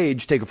onto a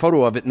page, take a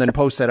photo of it, and then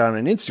post that on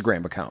an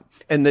Instagram account.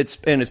 And it's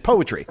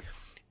poetry.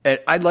 And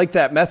I like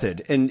that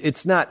method. And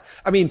it's not,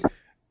 I mean,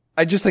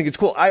 I just think it's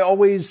cool. I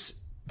always,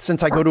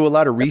 since I go to a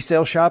lot of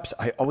resale shops,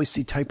 I always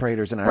see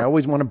typewriters and I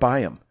always want to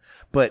buy them,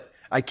 but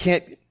I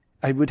can't.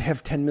 I would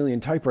have 10 million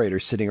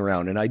typewriters sitting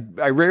around, and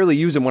I rarely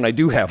use them when I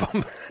do have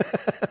them.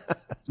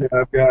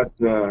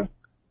 Yeah,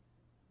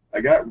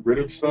 I got rid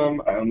of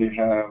some. I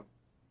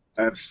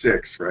have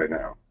 6 right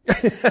now.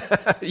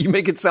 You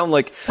make it sound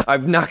like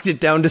I've knocked it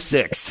down to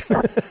 6. 3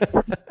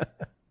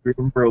 of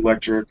them are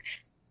electric.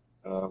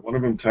 One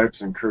of them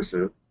types in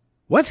cursive.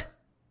 What?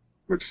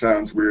 Which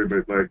sounds weird,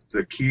 but like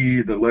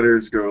the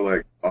letters go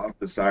like off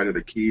the side of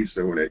the key,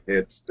 so when it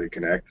hits, they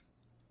connect.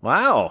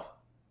 Wow.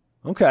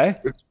 Okay.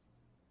 Which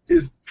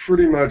is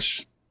pretty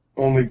much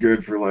only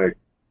good for like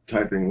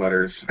typing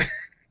letters.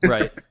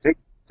 Right.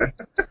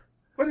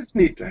 But it's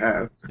neat to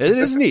have. It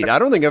is neat. I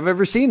don't think I've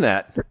ever seen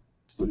that.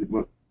 So,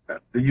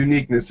 the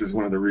uniqueness is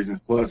one of the reasons.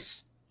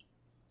 Plus,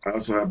 I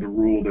also have the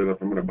rule that if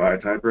I'm going to buy a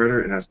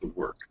typewriter, it has to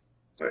work.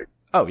 Like,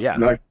 oh yeah, I'm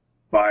not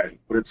buy it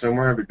and put it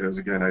somewhere because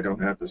again, I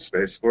don't have the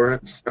space for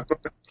it. So.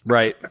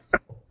 Right.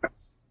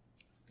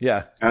 Yeah.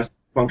 It has to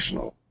be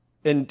functional.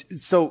 And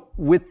so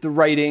with the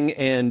writing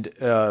and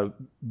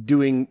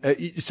doing,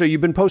 so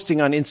you've been posting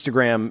on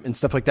Instagram and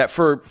stuff like that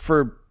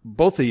for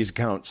both of these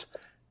accounts.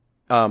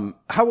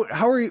 What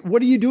are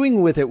you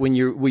doing with it when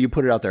you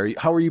put it out there?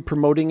 How are you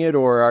promoting it,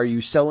 or are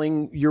you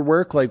selling your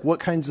work? Like, what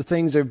kinds of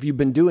things have you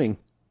been doing?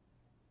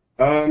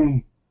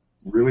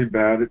 Really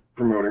bad at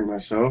promoting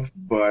myself,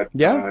 but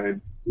yeah, I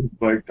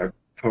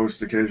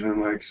post occasionally.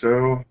 I'm like,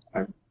 so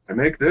I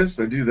make this,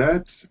 I do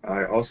that.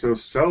 I also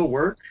sell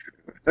work.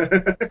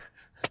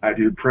 I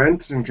do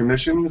prints and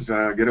commissions.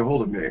 Get a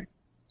hold of me.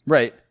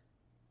 Right.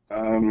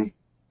 Um,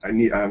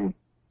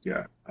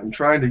 yeah, I'm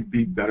trying to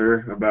be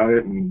better about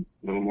it and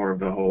a little more of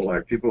the whole,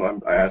 like,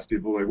 I ask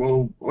people, like,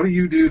 well, what do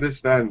you do,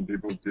 this, that, and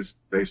people just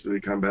basically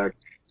come back.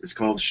 It's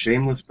called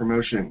shameless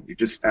promotion. You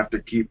just have to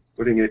keep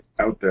putting it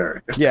out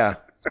there. Yeah.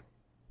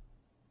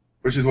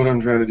 Which is what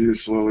I'm trying to do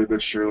slowly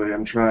but surely.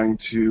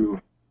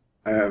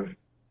 I have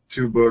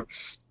 2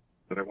 books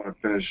that I want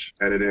to finish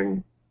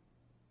editing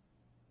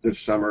this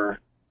summer.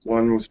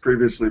 One was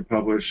previously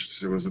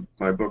published. It was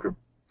my book of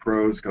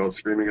prose called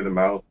Screaming at the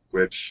Mouth,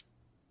 which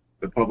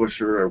the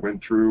publisher I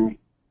went through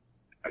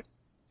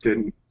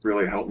didn't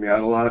really help me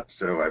out a lot,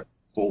 so I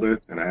pulled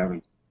it and I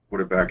haven't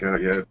put it back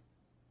out yet.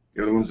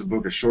 The other one's a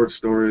book of short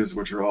stories,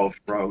 which are all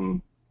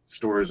from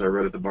stories I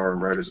read at the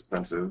Barroom Writers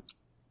Offensive.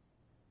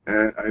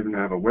 And I even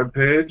have a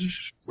webpage,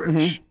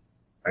 which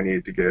I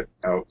need to get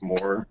out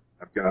more.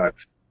 I've got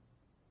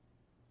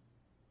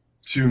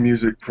 2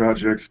 music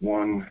projects,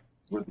 one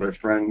with my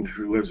friend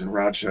who lives in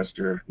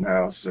Rochester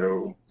now,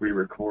 so we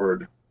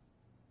record,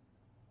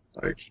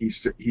 like, he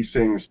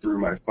sings through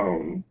my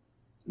phone,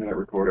 and I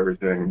record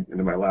everything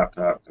into my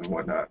laptop and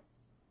whatnot,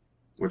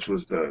 which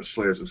was the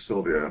Slaves of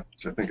Sylvia,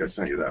 which I think I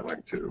sent you that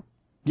link to.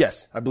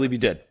 Yes, I believe you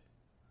did.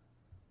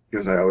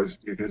 Because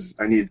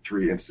I need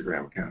 3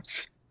 Instagram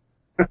accounts.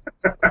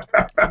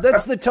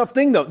 That's the tough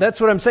thing, though. That's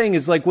what I'm saying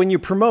is, like, when you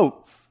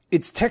promote,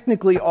 it's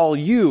technically all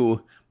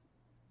you.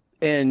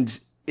 And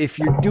if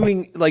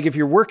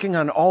you're working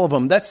on all of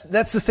them, that's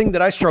the thing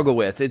that I struggle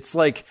with. It's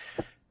like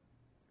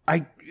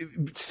I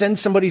send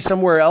somebody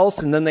somewhere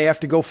else and then they have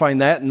to go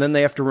find that. And then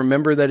they have to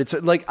remember that it's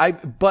like,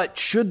 but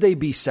should they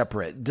be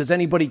separate? Does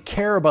anybody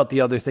care about the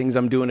other things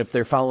I'm doing if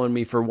they're following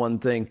me for one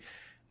thing?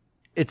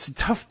 It's a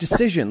tough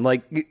decision.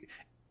 Like,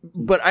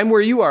 but I'm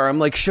where you are. I'm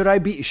like, should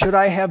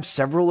I have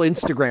several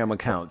Instagram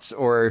accounts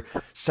or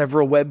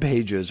several web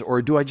pages,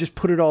 or do I just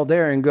put it all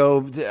there and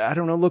go, I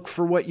don't know, look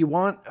for what you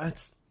want?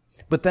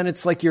 But then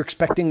it's like you're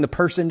expecting the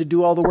person to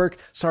do all the work.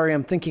 Sorry,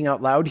 I'm thinking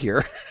out loud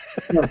here.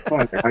 No,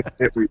 fine. I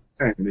get what you're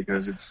saying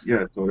because it's, do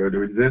I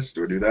do this?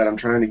 Do I do that? I'm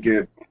trying to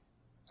get,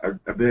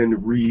 I've been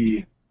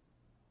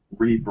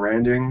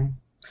rebranding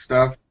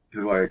stuff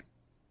to, like,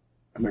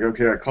 I'm like,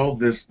 okay, I called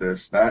this,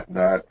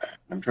 that.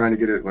 I'm trying to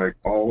get it, like,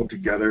 all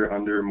together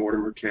under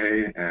Mortimer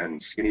K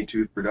and Skinny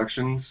Tooth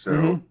Productions,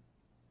 so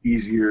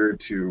easier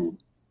to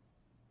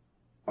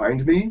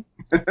find me.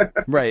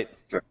 Right.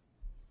 So,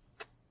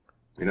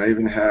 I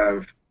even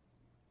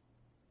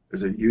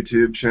there's a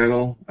YouTube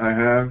channel I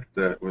have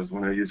that was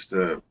when I used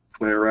to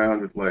play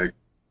around with, like,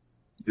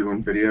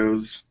 doing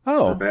videos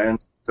for band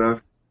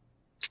stuff.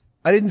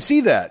 I didn't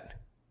see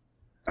that.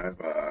 I've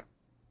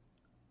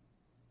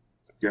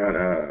got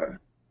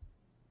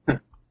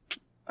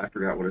I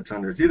forgot what it's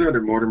under. It's either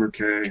under Mortimer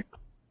K,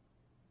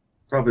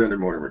 probably under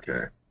Mortimer K.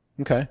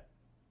 Okay.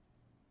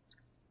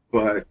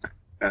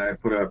 And I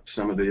put up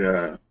some of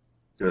the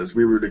because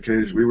we would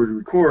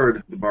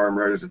record the Barroom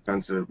Writers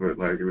Offensive, but,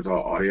 like, it was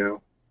all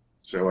audio,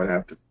 so I'd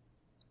have to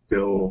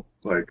fill,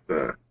 like,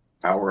 the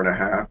hour and a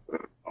half of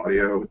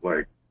audio with,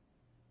 like,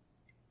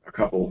 a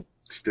couple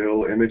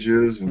still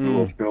images and a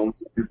little film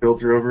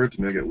filter over it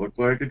to make it look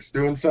like it's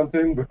doing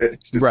something, but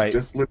it's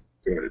just looks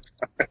good.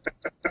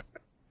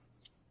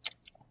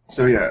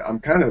 So yeah, I'm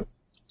kind of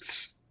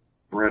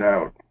spread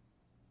out.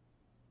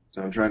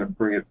 So I'm trying to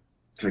bring it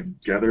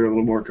together a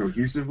little more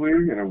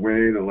cohesively in a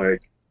way that,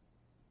 like,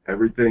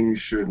 everything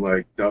should,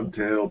 like,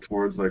 dovetail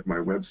towards, like, my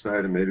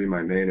website and maybe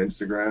my main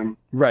Instagram.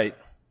 Right.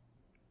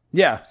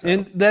 Yeah. So.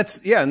 And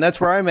that's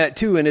where I'm at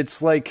too. And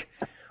it's like,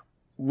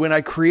 when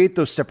I create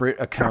those separate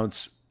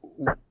accounts,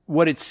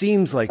 what it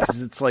seems like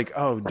is it's like,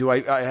 oh,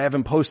 I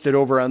haven't posted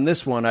over on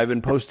this one. I've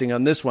been posting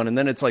on this one. And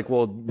then it's like,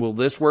 well, will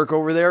this work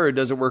over there or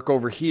does it work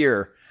over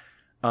here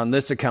on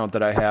this account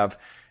that I have?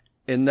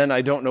 And then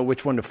I don't know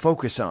which one to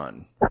focus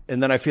on.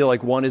 And then I feel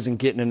like one isn't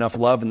getting enough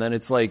love. And then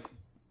it's like,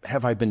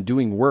 have I been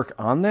doing work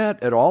on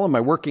that at all? Am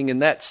I working in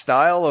that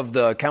style of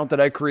the account that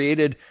I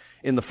created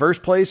in the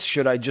first place?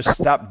 Should I just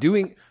stop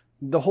doing?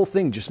 The whole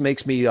thing just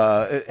makes me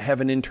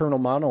have an internal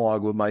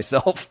monologue with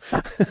myself.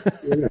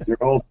 Yeah,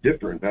 they're all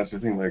different. That's the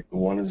thing. Like,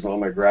 one is all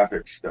my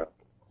graphic stuff,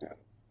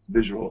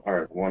 visual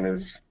art. One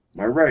is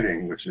my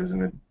writing, which is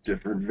in a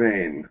different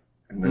vein.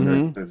 And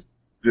then there's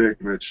music,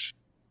 which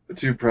the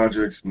 2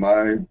 projects,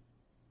 my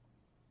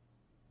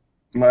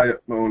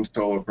own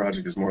solo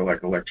project is more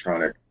like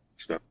electronic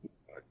stuff.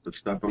 Like the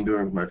stuff I'm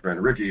doing with my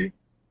friend Ricky.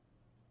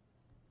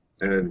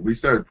 And we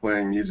started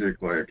playing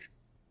music, like,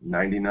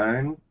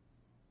 99.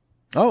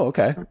 Oh,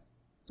 okay.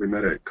 We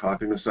met at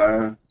Coffee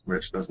Messiah,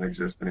 which doesn't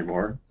exist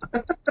anymore.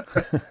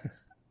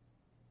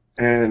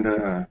 And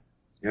I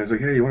was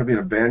like, hey, you want to be in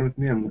a band with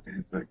me?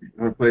 It's like, you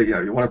want to play?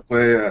 Yeah, you want to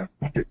play?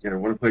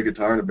 Want to play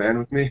guitar in a band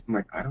with me? I'm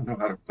like, I don't know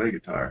how to play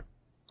guitar.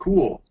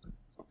 Cool.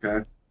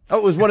 Okay. Oh,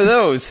 it was one of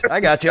those.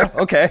 I got you.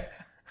 Okay.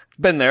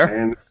 Been there.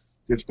 And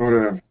it sort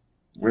of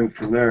went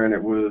from there, and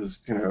it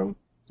was,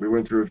 we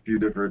went through a few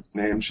different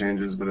name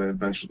changes, but then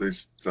eventually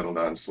settled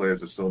on Slave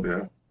to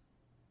Sylvia.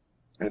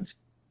 And it's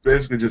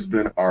basically just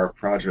been our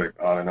project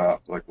on and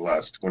off like the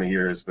last 20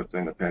 years. But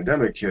then the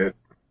pandemic hit.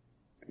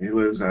 He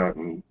lives out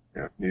in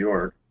New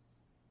York,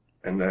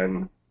 and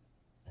then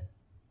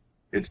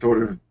it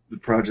sort of the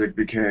project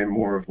became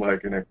more of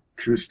like an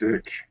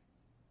acoustic,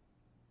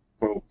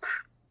 folk,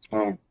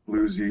 punk,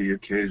 bluesy,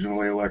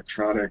 occasionally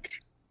electronic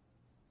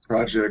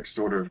project,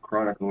 sort of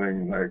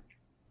chronicling like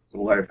the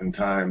life and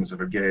times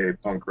of a gay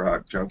punk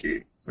rock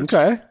junkie.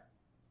 Okay.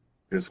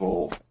 His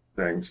whole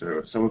thing.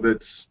 So some of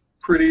it's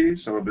pretty,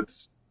 some of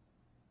it's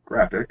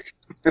graphic.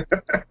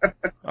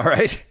 All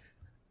right.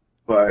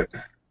 But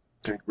I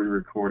think we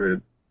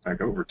recorded like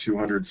over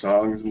 200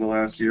 songs in the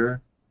last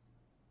year.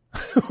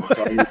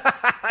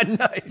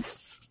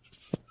 Nice.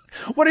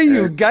 What are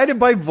you, guided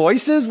by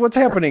voices? What's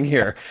happening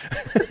here?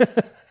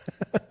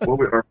 Well,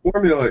 our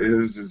formula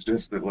is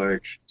just that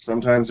like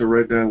sometimes he'll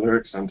write down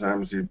lyrics,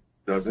 sometimes he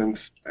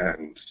doesn't,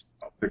 and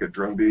I'll pick a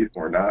drum beat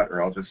or not,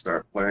 or I'll just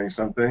start playing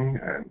something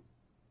and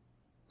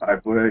I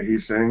play, he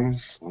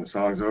sings. When the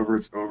song's over,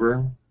 it's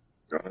over.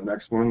 Go on the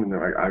next one, and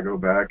then I go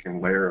back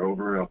and layer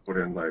over. I'll put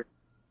in like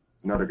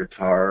another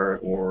guitar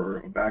or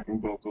a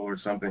backing vocal or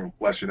something,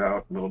 flesh it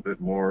out a little bit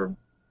more,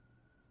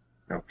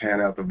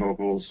 pan out the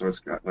vocals so it's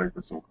got like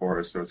with some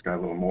chorus, so it's got a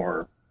little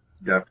more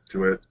depth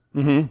to it.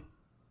 Mm-hmm.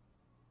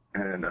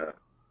 And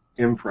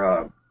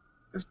improv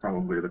is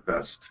probably the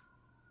best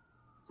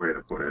way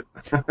to put it.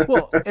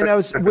 Well, and I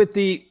was with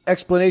the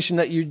explanation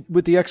that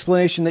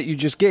you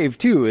just gave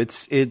too.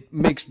 It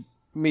makes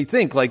me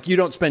think like you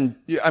don't spend.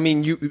 I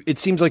mean, it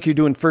seems like you're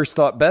doing first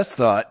thought, best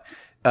thought,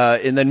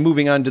 and then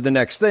moving on to the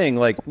next thing.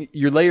 Like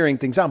you're layering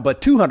things on.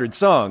 But 200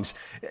 songs,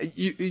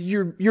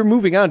 you're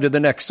moving on to the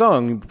next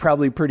song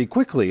probably pretty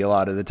quickly a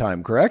lot of the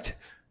time. Correct?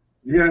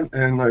 Yeah,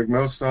 and like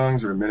most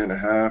songs are a minute and a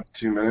half,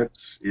 2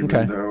 minutes, even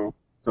though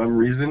for some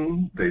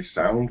reason they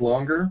sound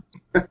longer.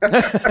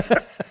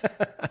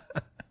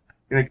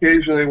 And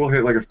occasionally we'll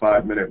hit like a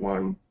 5-minute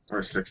one or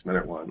a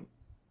 6-minute one.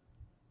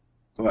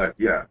 But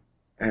yeah,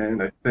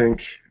 and I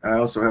think I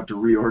also have to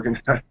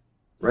reorganize.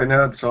 Right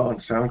now it's all on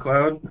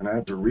SoundCloud, and I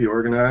have to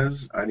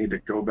reorganize. I need to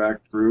go back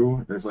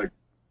through. There's like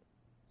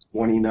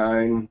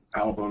 29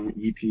 album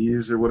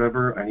EPs or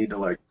whatever. I need to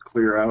like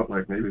clear out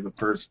like maybe the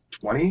first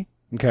 20.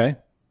 Okay.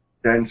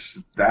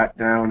 Dense that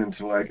down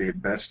into like a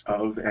best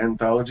of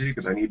anthology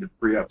because I need to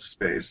free up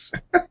space.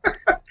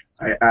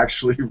 I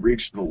actually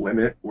reached the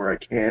limit where I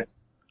can't.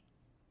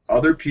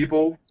 Other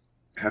people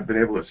have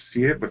been able to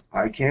see it, but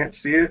I can't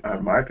see it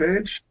on my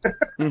page.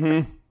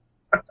 Mm-hmm.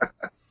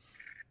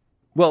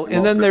 Well,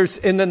 and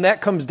then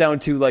that comes down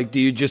to like,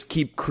 do you just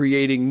keep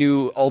creating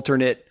new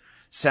alternate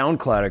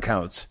SoundCloud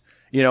accounts?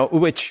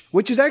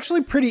 Which is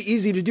actually pretty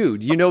easy to do.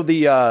 You know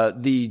the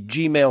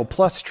Gmail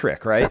Plus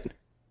trick, right?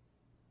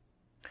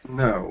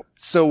 No.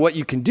 So what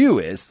you can do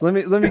is let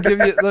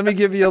me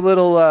give you a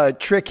little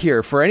trick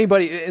here for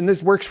anybody, and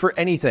this works for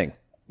anything.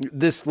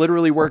 This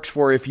literally works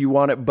for if you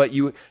want it, but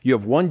you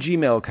have one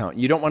Gmail account.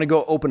 You don't want to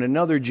go open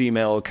another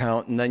Gmail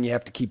account, and then you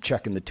have to keep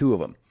checking the two of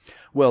them.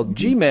 Well,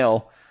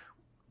 Gmail,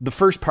 the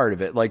first part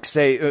of it, like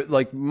say,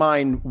 like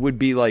mine would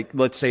be like,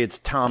 let's say it's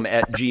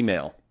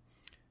Tom@Gmail.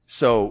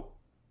 So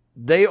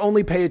they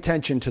only pay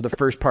attention to the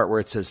first part where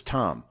it says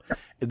Tom.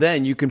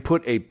 Then you can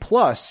put a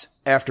plus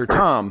after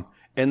Tom,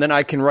 and then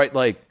I can write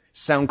like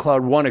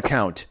SoundCloud 1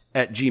 account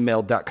at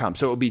gmail.com.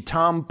 So it would be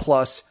Tom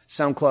plus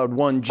SoundCloud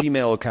 1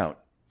 Gmail account.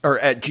 Or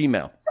at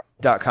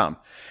gmail.com.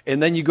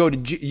 And then you go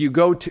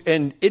to,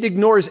 and it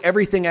ignores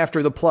everything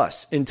after the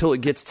plus until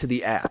it gets to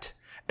the @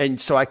 And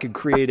so I could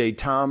create a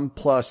Tom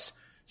plus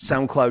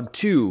SoundCloud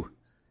 2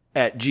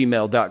 at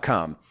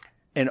gmail.com.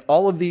 And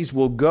all of these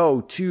will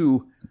go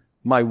to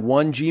my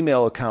one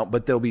Gmail account,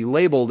 but they'll be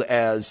labeled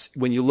as,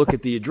 when you look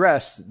at the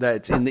address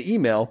that's in the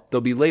email,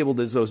 they'll be labeled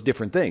as those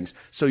different things.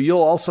 So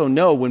you'll also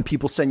know when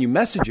people send you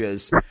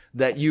messages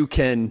that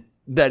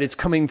that it's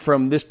coming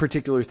from this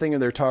particular thing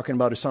and they're talking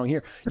about a song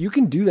here. You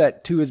can do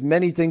that to as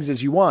many things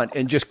as you want.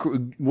 And just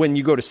when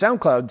you go to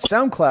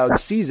SoundCloud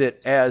sees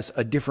it as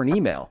a different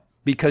email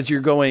because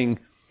you're going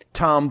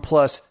Tom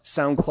plus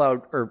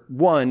SoundCloud or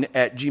 1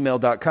 at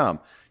gmail.com,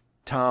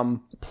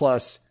 Tom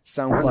plus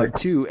SoundCloud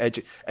 2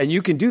 and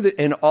you can do that.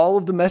 And all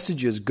of the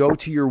messages go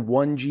to your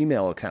one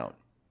Gmail account.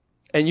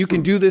 And you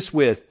can do this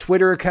with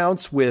Twitter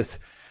accounts, with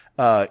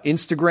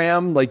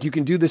Instagram. Like you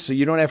can do this so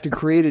you don't have to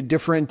create a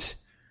different.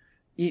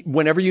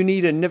 Whenever you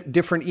need a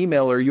different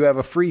email or you have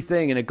a free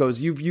thing and it goes,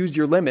 you've used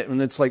your limit,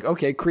 and it's like,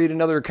 okay, create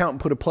another account and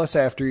put a plus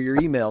after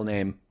your email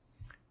name,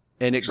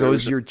 and it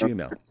goes to your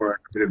Gmail.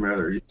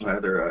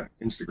 Rather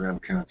Instagram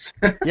accounts.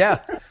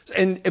 Yeah,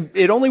 and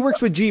it only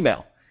works with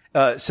Gmail.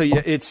 So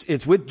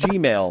it's with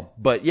Gmail,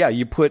 but yeah,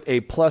 you put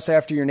a plus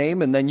after your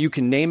name, and then you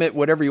can name it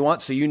whatever you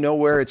want, so you know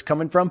where it's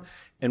coming from.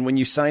 And when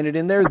you sign it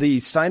in there, the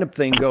sign up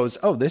thing goes,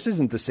 oh, this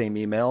isn't the same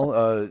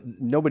email.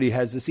 Nobody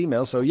has this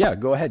email, so yeah,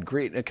 go ahead,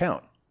 create an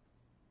account.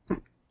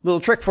 Little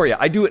trick for you.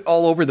 I do it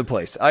all over the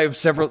place. I have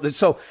several.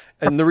 So,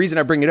 and the reason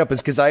I bring it up is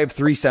because I have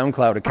 3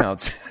 SoundCloud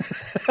accounts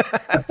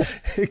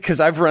because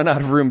I've run out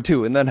of room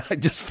too. And then I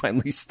just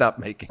finally stopped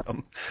making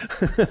them.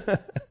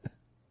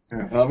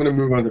 Yeah, I'm going to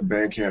move on to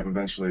Bandcamp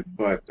eventually,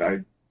 but I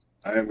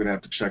am going to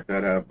have to check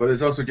that out. But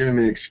it's also giving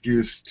me an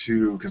excuse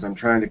to, because I'm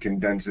trying to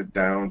condense it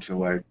down to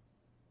like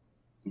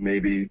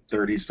maybe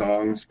 30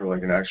 songs for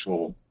like an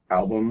actual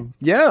album.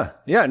 Yeah.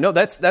 No,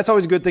 that's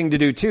always a good thing to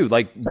do too.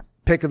 Like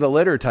pick of the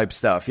litter type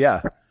stuff.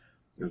 Yeah.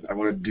 I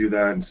want to do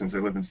that, and since I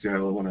live in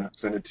Seattle, I want to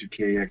send it to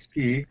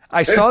KEXP.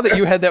 I saw that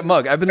you had that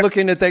mug. I've been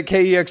looking at that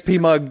KEXP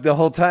mug the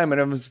whole time, and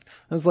I was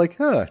like,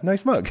 huh,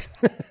 nice mug.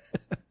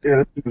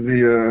 Yeah, this is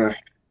the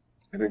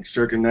I think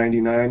circa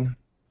 99.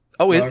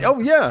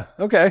 Oh, yeah.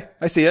 Okay,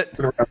 I see it. It's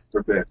been around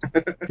for a bit.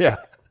 Yeah.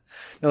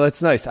 No,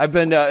 that's nice. I've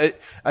been.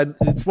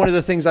 It's one of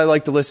the things I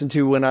like to listen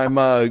to when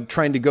I'm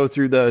trying to go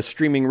through the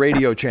streaming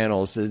radio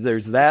channels.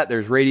 There's that.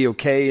 There's Radio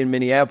K in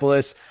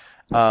Minneapolis.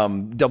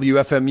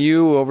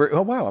 WFMU over.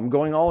 Oh wow, I'm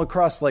going all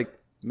across like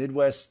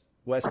Midwest,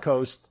 West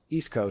Coast,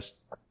 East Coast.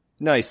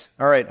 Nice.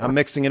 All right, I'm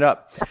mixing it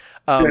up.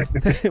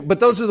 But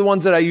those are the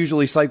ones that I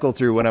usually cycle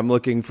through when I'm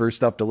looking for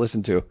stuff to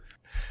listen to.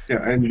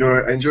 Yeah, I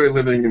enjoy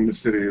living in the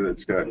city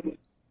that's got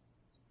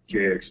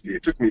KXP.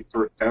 It took me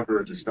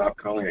forever to stop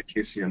calling it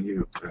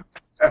KCMU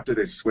after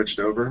they switched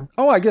over.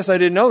 Oh, I guess I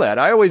didn't know that.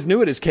 I always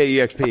knew it as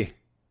KEXP.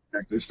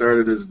 They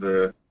started as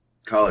the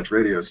college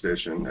radio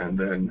station, and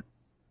then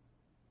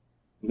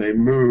they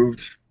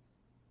moved.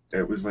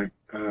 It was like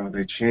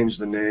they changed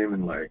the name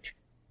in like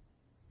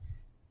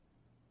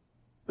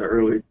the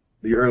early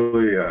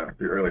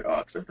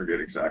aughts. I forget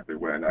exactly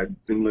when. I'd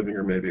been living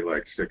here maybe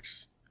like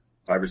 5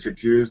 or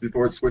 6 years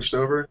before it switched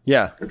over.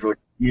 Yeah. And for like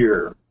a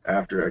year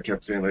after, I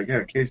kept saying like,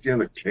 yeah, KCM,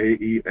 like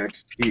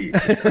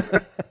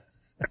KEXP.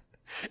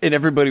 And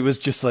everybody was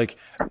just like,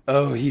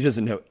 oh, he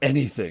doesn't know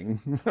anything.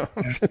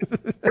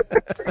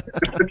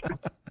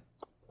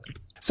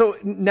 So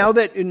now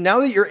that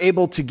you're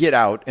able to get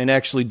out and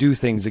actually do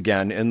things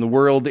again, and the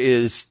world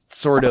is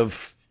sort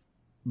of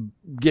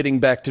getting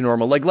back to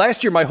normal. Like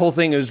last year, my whole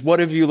thing is, what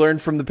have you learned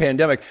from the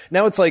pandemic?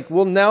 Now it's like,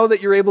 well, now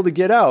that you're able to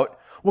get out,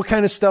 what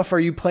kind of stuff are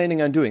you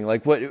planning on doing?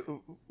 Like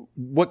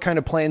what kind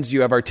of plans do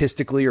you have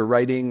artistically or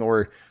writing,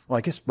 or, well,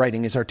 I guess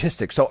writing is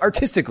artistic. So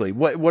artistically,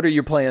 what are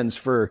your plans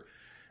for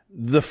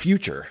the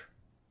future?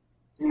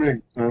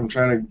 I'm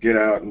trying to get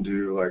out and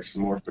do like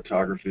some more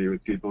photography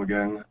with people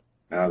again,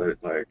 now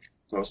that like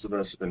most of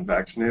us have been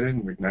vaccinated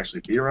and we can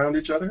actually be around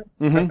each other.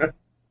 Mm-hmm.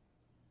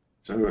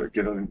 So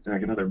get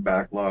another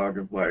backlog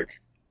of like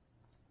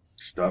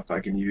stuff I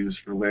can use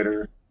for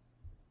later.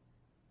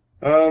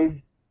 Other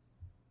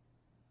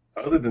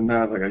than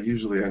that, like I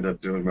usually end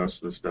up doing most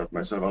of the stuff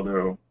myself,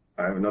 although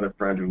I have another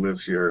friend who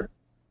lives here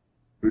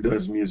who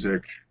does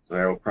music, so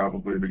I will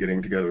probably be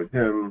getting together with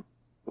him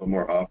a little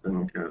more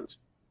often, because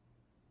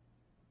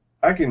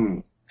I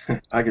can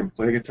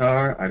play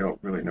guitar. I don't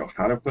really know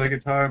how to play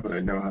guitar, but I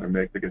know how to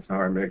make the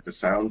guitar make the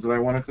sounds that I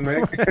want it to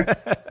make.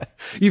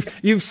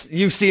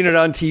 You've seen it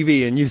on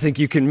TV, and you think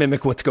you can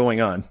mimic what's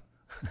going on.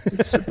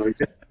 It's just like,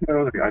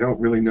 I don't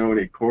really know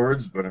any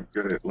chords, but I'm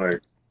good at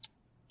like,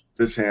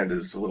 this hand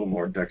is a little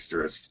more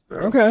dexterous. So.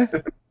 Okay.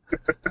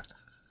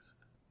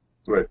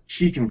 But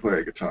he can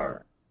play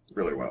guitar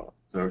really well,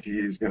 so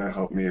he's gonna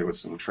help me with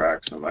some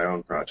tracks on my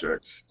own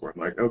projects. Where I'm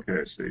like,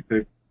 okay, so you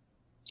pick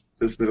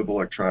this bit of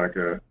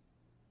electronica.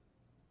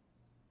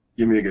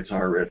 Give me a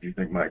guitar riff you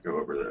think might go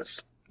over this.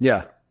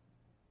 Yeah.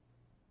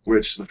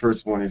 Which the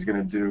first one he's going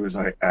to do is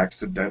I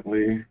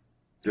accidentally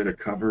did a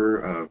cover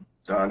of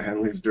Don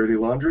Henley's Dirty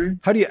Laundry.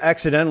 How do you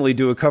accidentally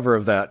do a cover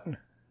of that?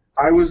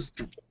 I was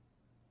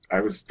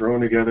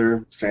throwing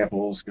together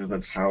samples, because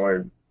that's how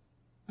I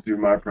do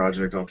my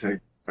project. I'll take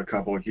a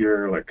couple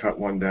here, like cut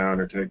one down,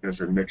 or take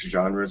this, or mix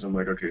genres. I'm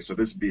like, okay, so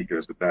this beat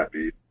goes with that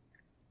beat.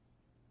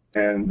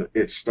 And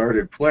it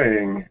started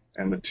playing,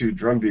 and the 2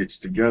 drum beats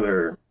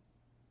together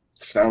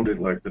sounded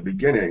like the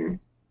beginning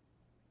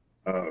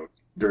of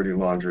Dirty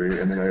Laundry,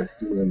 and then I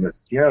threw in the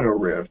piano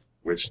riff,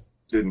 which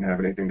didn't have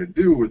anything to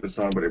do with the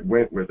song, but it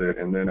went with it,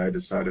 and then I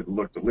decided to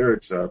look the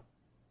lyrics up,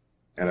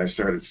 and I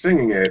started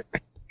singing it,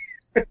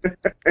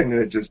 and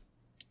then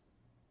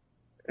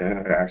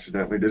and I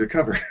accidentally did a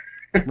cover.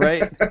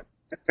 Right.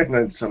 And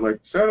then so I'm like,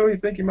 so you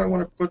think you might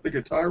want to put the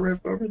guitar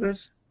riff over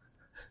this?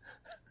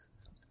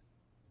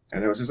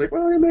 And I was just like,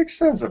 well, it makes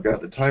sense. I've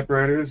got the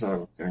typewriters.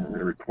 I'm going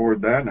to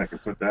record that, and I can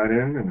put that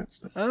in. And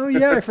it's oh,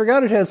 yeah. I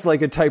forgot it has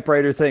like a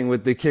typewriter thing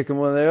with the kick them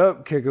when they're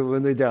up, kick them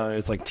when they're down.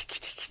 It's like, tick,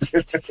 tick,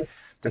 tick, tick.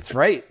 That's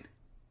right.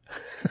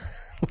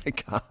 Oh, my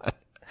God.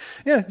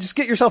 Yeah, just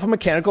get yourself a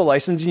mechanical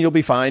license, and you'll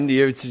be fine.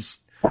 It's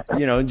just,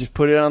 just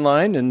put it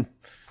online. And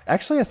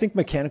actually, I think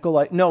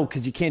no,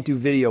 because you can't do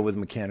video with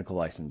mechanical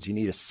license. You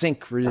need a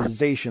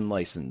synchronization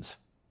license,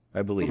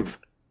 I believe.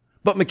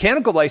 But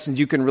mechanical license,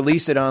 you can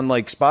release it on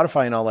like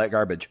Spotify and all that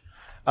garbage.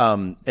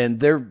 And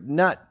they're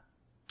not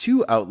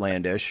too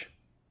outlandish.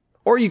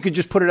 Or you could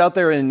just put it out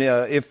there, and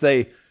if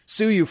they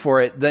sue you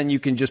for it, then you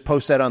can just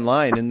post that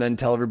online and then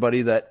tell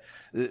everybody that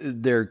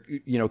they're,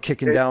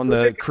 kicking down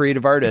the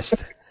creative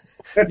artist.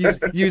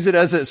 use it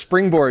as a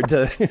springboard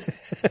to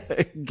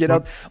get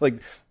out.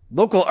 Like,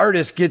 local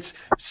artist gets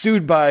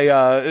sued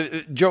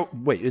by Joe.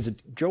 Wait, is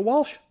it Joe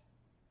Walsh?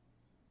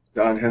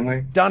 Don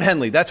Henley. Don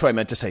Henley. That's what I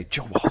meant to say.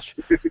 Joe Walsh.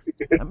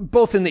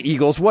 Both in the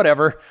Eagles.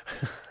 Whatever.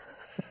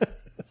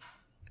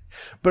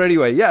 But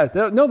anyway, yeah.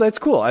 No, that's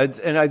cool.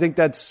 And I think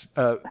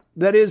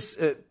it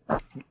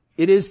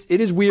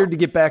is weird to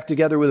get back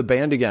together with a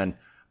band again.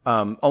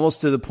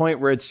 Almost to the point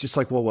where it's just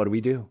like, well, what do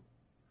we do?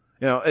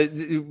 You know,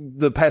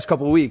 the past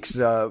couple of weeks,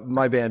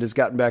 my band has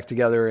gotten back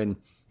together, and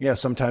yeah,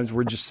 sometimes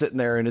we're just sitting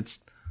there and it's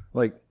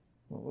like,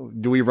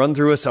 do we run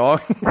through a song?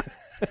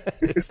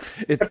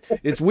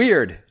 it's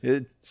weird.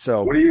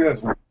 So what do you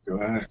guys want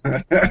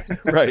to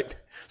do? Right.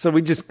 So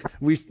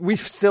we've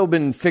still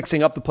been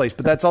fixing up the place,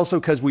 but that's also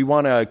because we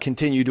want to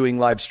continue doing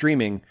live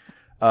streaming.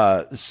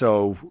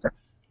 So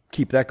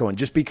keep that going.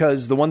 Just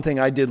because the one thing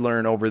I did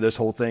learn over this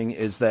whole thing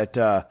is that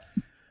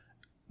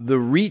the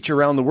reach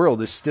around the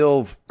world is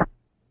still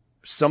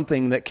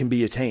something that can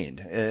be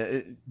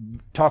attained.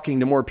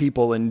 Talking to more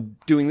people and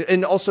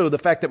and also the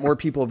fact that more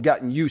people have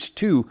gotten used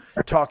to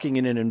talking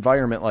in an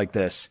environment like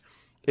this.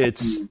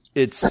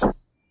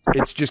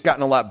 It's just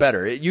gotten a lot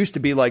better. It used to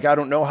be like, I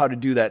don't know how to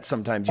do that.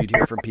 Sometimes you'd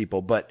hear from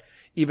people, but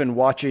even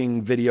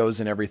watching videos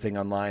and everything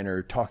online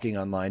or talking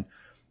online,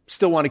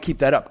 still want to keep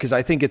that up because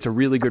I think it's a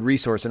really good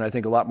resource. And I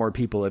think a lot more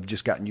people have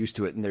just gotten used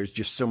to it. And there's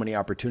just so many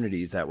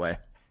opportunities that way.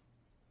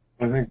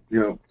 I think,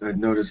 I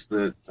noticed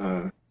that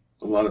a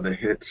lot of the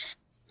hits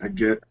I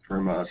get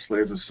from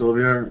Slaves of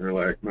Sylvia are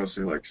like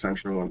mostly like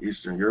Central and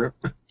Eastern Europe.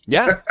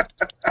 Yeah.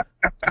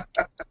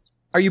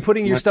 Are you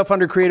putting your stuff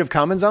under Creative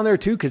Commons on there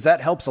too? Because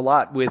that helps a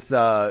lot with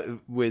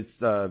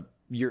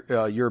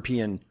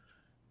European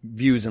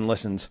views and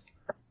listens.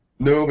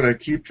 No, but I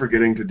keep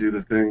forgetting to do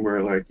the thing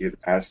where like it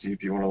asks you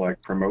if you want to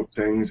like promote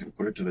things and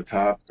put it to the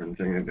top and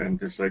and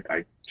just like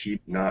I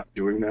keep not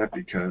doing that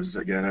because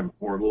again I'm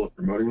horrible at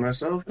promoting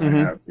myself.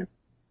 Mm-hmm.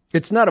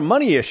 It's not a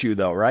money issue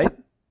though, right?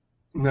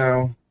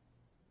 No.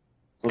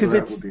 Because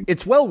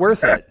it's well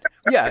worth it.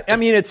 Yeah, I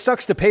mean it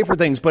sucks to pay for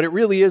things, but it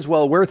really is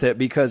well worth it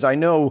because I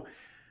know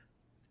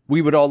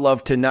we would all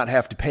love to not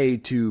have to pay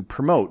to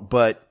promote,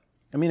 but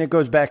I mean, it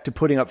goes back to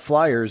putting up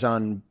flyers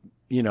on,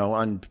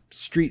 on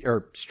street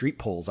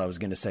poles, I was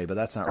going to say, but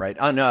that's not right.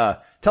 On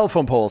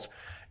telephone poles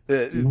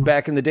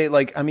back in the day.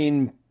 Like, I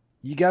mean,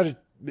 you got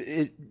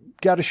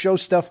to show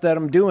stuff that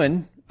I'm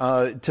doing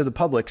to the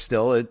public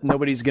still.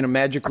 Nobody's going to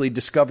magically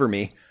discover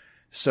me.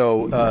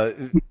 So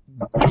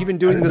even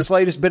doing the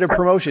slightest bit of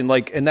promotion,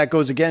 like, and that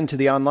goes again to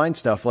the online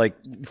stuff,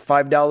 like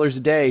 $5 a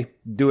day,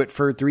 do it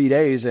for 3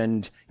 days.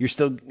 And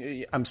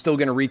I'm still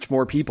going to reach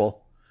more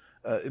people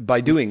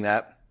by doing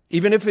that.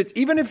 Even if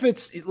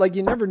it's like,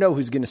 you never know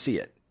who's going to see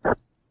it.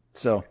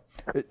 So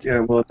yeah,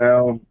 well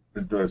now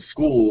the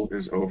school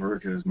is over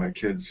because my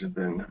kids have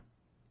been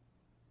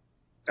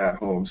at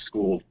home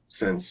schooled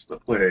since the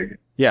plague.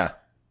 Yeah.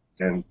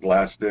 And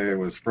last day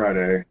was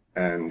Friday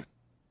and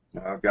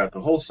I've got the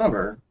whole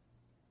summer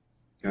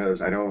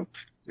because I can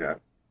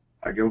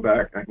go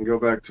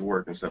back to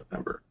work in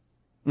September.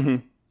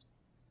 Mm-hmm.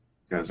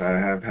 Because I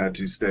have had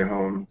to stay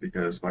home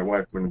because my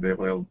wife wouldn't be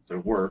able to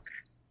work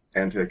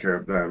and take care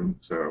of them.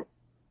 So,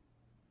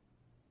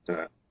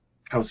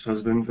 house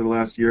husband for the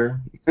last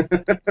year.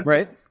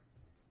 Right.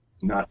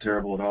 Not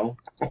terrible at all.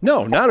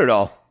 No, not at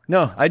all.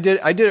 No, I did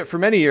it for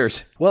many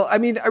years. Well, I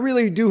mean, I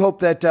really do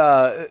hope that,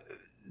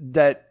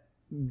 that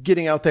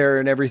getting out there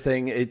and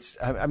everything,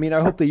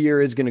 I hope the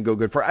year is going to go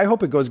good I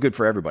hope it goes good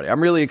for everybody.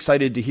 I'm really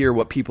excited to hear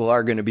what people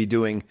are going to be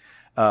doing,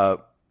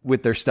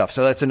 with their stuff.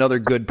 So that's another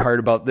good part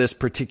about this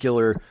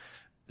particular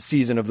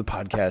season of the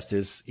podcast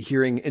is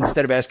hearing,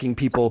 instead of asking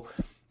people,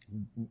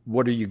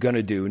 what are you going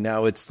to do?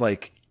 Now it's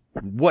like,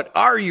 what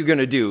are you going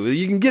to do?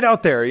 You can get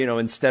out there,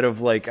 instead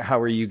of like, how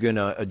are you going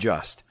to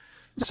adjust?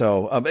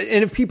 So, and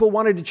if people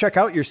wanted to check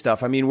out your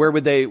stuff, I mean, what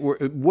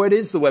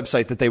is the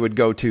website that they would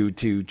go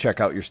to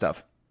check out your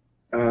stuff?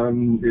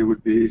 It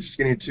would be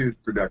Skinny Tooth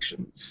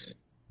Productions.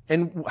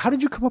 And how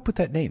did you come up with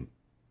that name?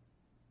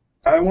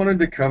 I wanted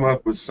to come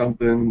up with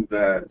something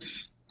that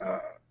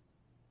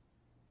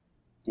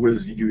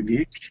was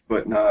unique,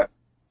 but not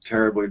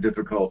terribly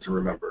difficult to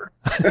remember.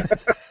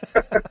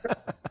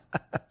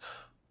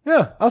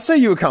 Yeah, I'll say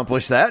you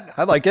accomplished that.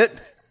 I like it.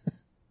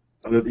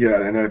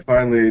 Yeah, and I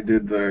finally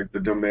did the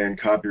domain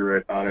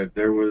copyright on it.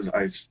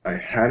 I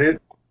had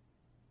it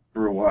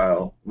for a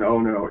while.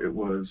 No, it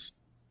was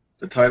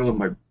the title of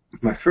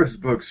my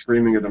first book,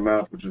 Screaming at the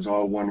Mouth, which was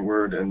all one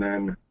word, and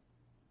then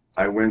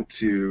I went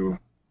to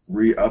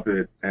re-up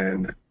it,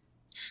 and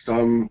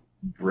some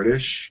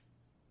British,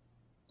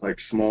 like,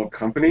 small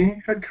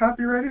company had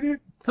copyrighted it,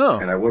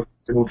 and I wasn't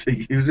able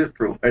to use it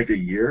for like a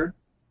year,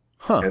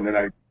 and then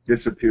I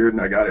disappeared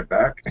and I got it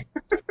back.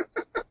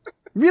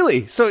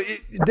 Really? So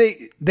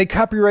they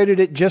copyrighted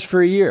it just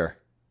for a year?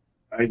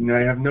 I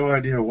have no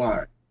idea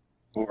why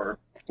or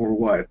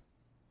what.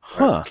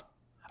 Huh.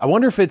 I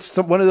wonder if it's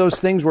one of those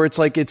things where it's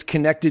like it's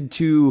connected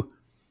to,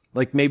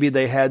 like, maybe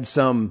they had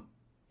some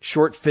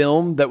short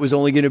film that was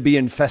only going to be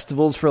in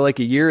festivals for like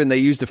a year and they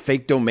used a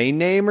fake domain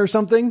name or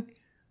something.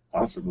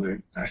 Possibly.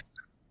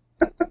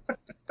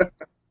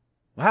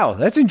 Wow,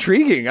 that's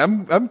intriguing.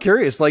 I'm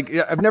curious. Like,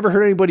 I've never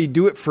heard anybody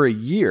do it for a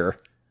year.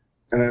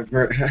 And I've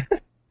heard,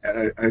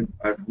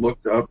 I've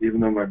looked up, even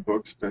though my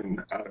book's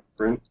been out of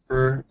print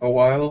for a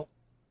while.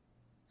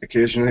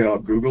 Occasionally, I'll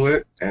Google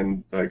it,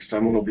 and like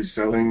someone will be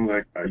selling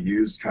like a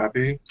used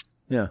copy.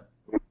 Yeah.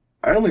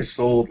 I only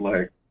sold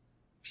like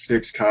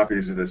 6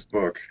 copies of this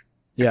book.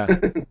 Yeah.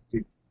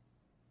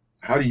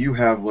 How do you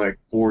have like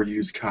 4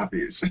 used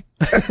copies?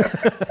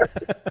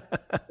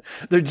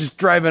 They're just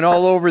driving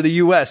all over the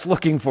U.S.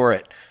 looking for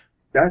it.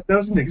 That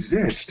doesn't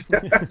exist.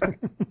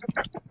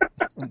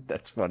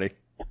 That's funny.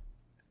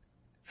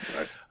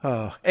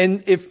 Oh,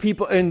 and if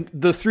people, and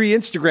the 3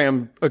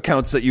 Instagram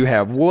accounts that you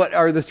have, what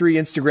are the 3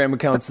 Instagram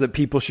accounts that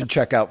people should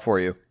check out for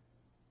you?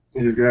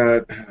 You've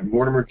got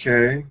Mortimer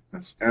K.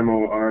 That's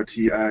Mortimurk,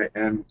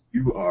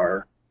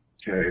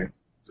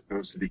 as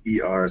opposed to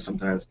the ER.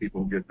 Sometimes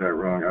people get that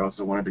wrong. I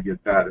also wanted to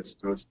get that as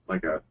opposed to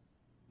like a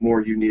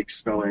more unique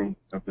spelling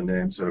of the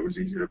name, so it was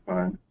easier to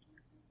find.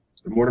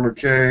 So Mortimer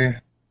K.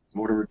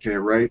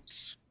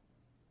 Writes,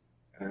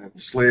 and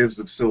Slaves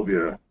of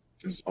Sylvia,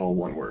 which is all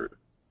one word.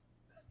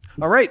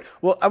 All right.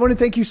 Well, I want to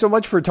thank you so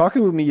much for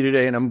talking with me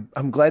today, and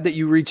I'm glad that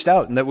you reached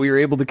out and that we were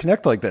able to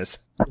connect like this.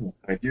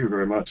 Thank you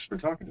very much for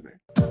talking to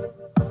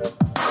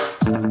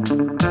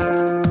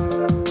me.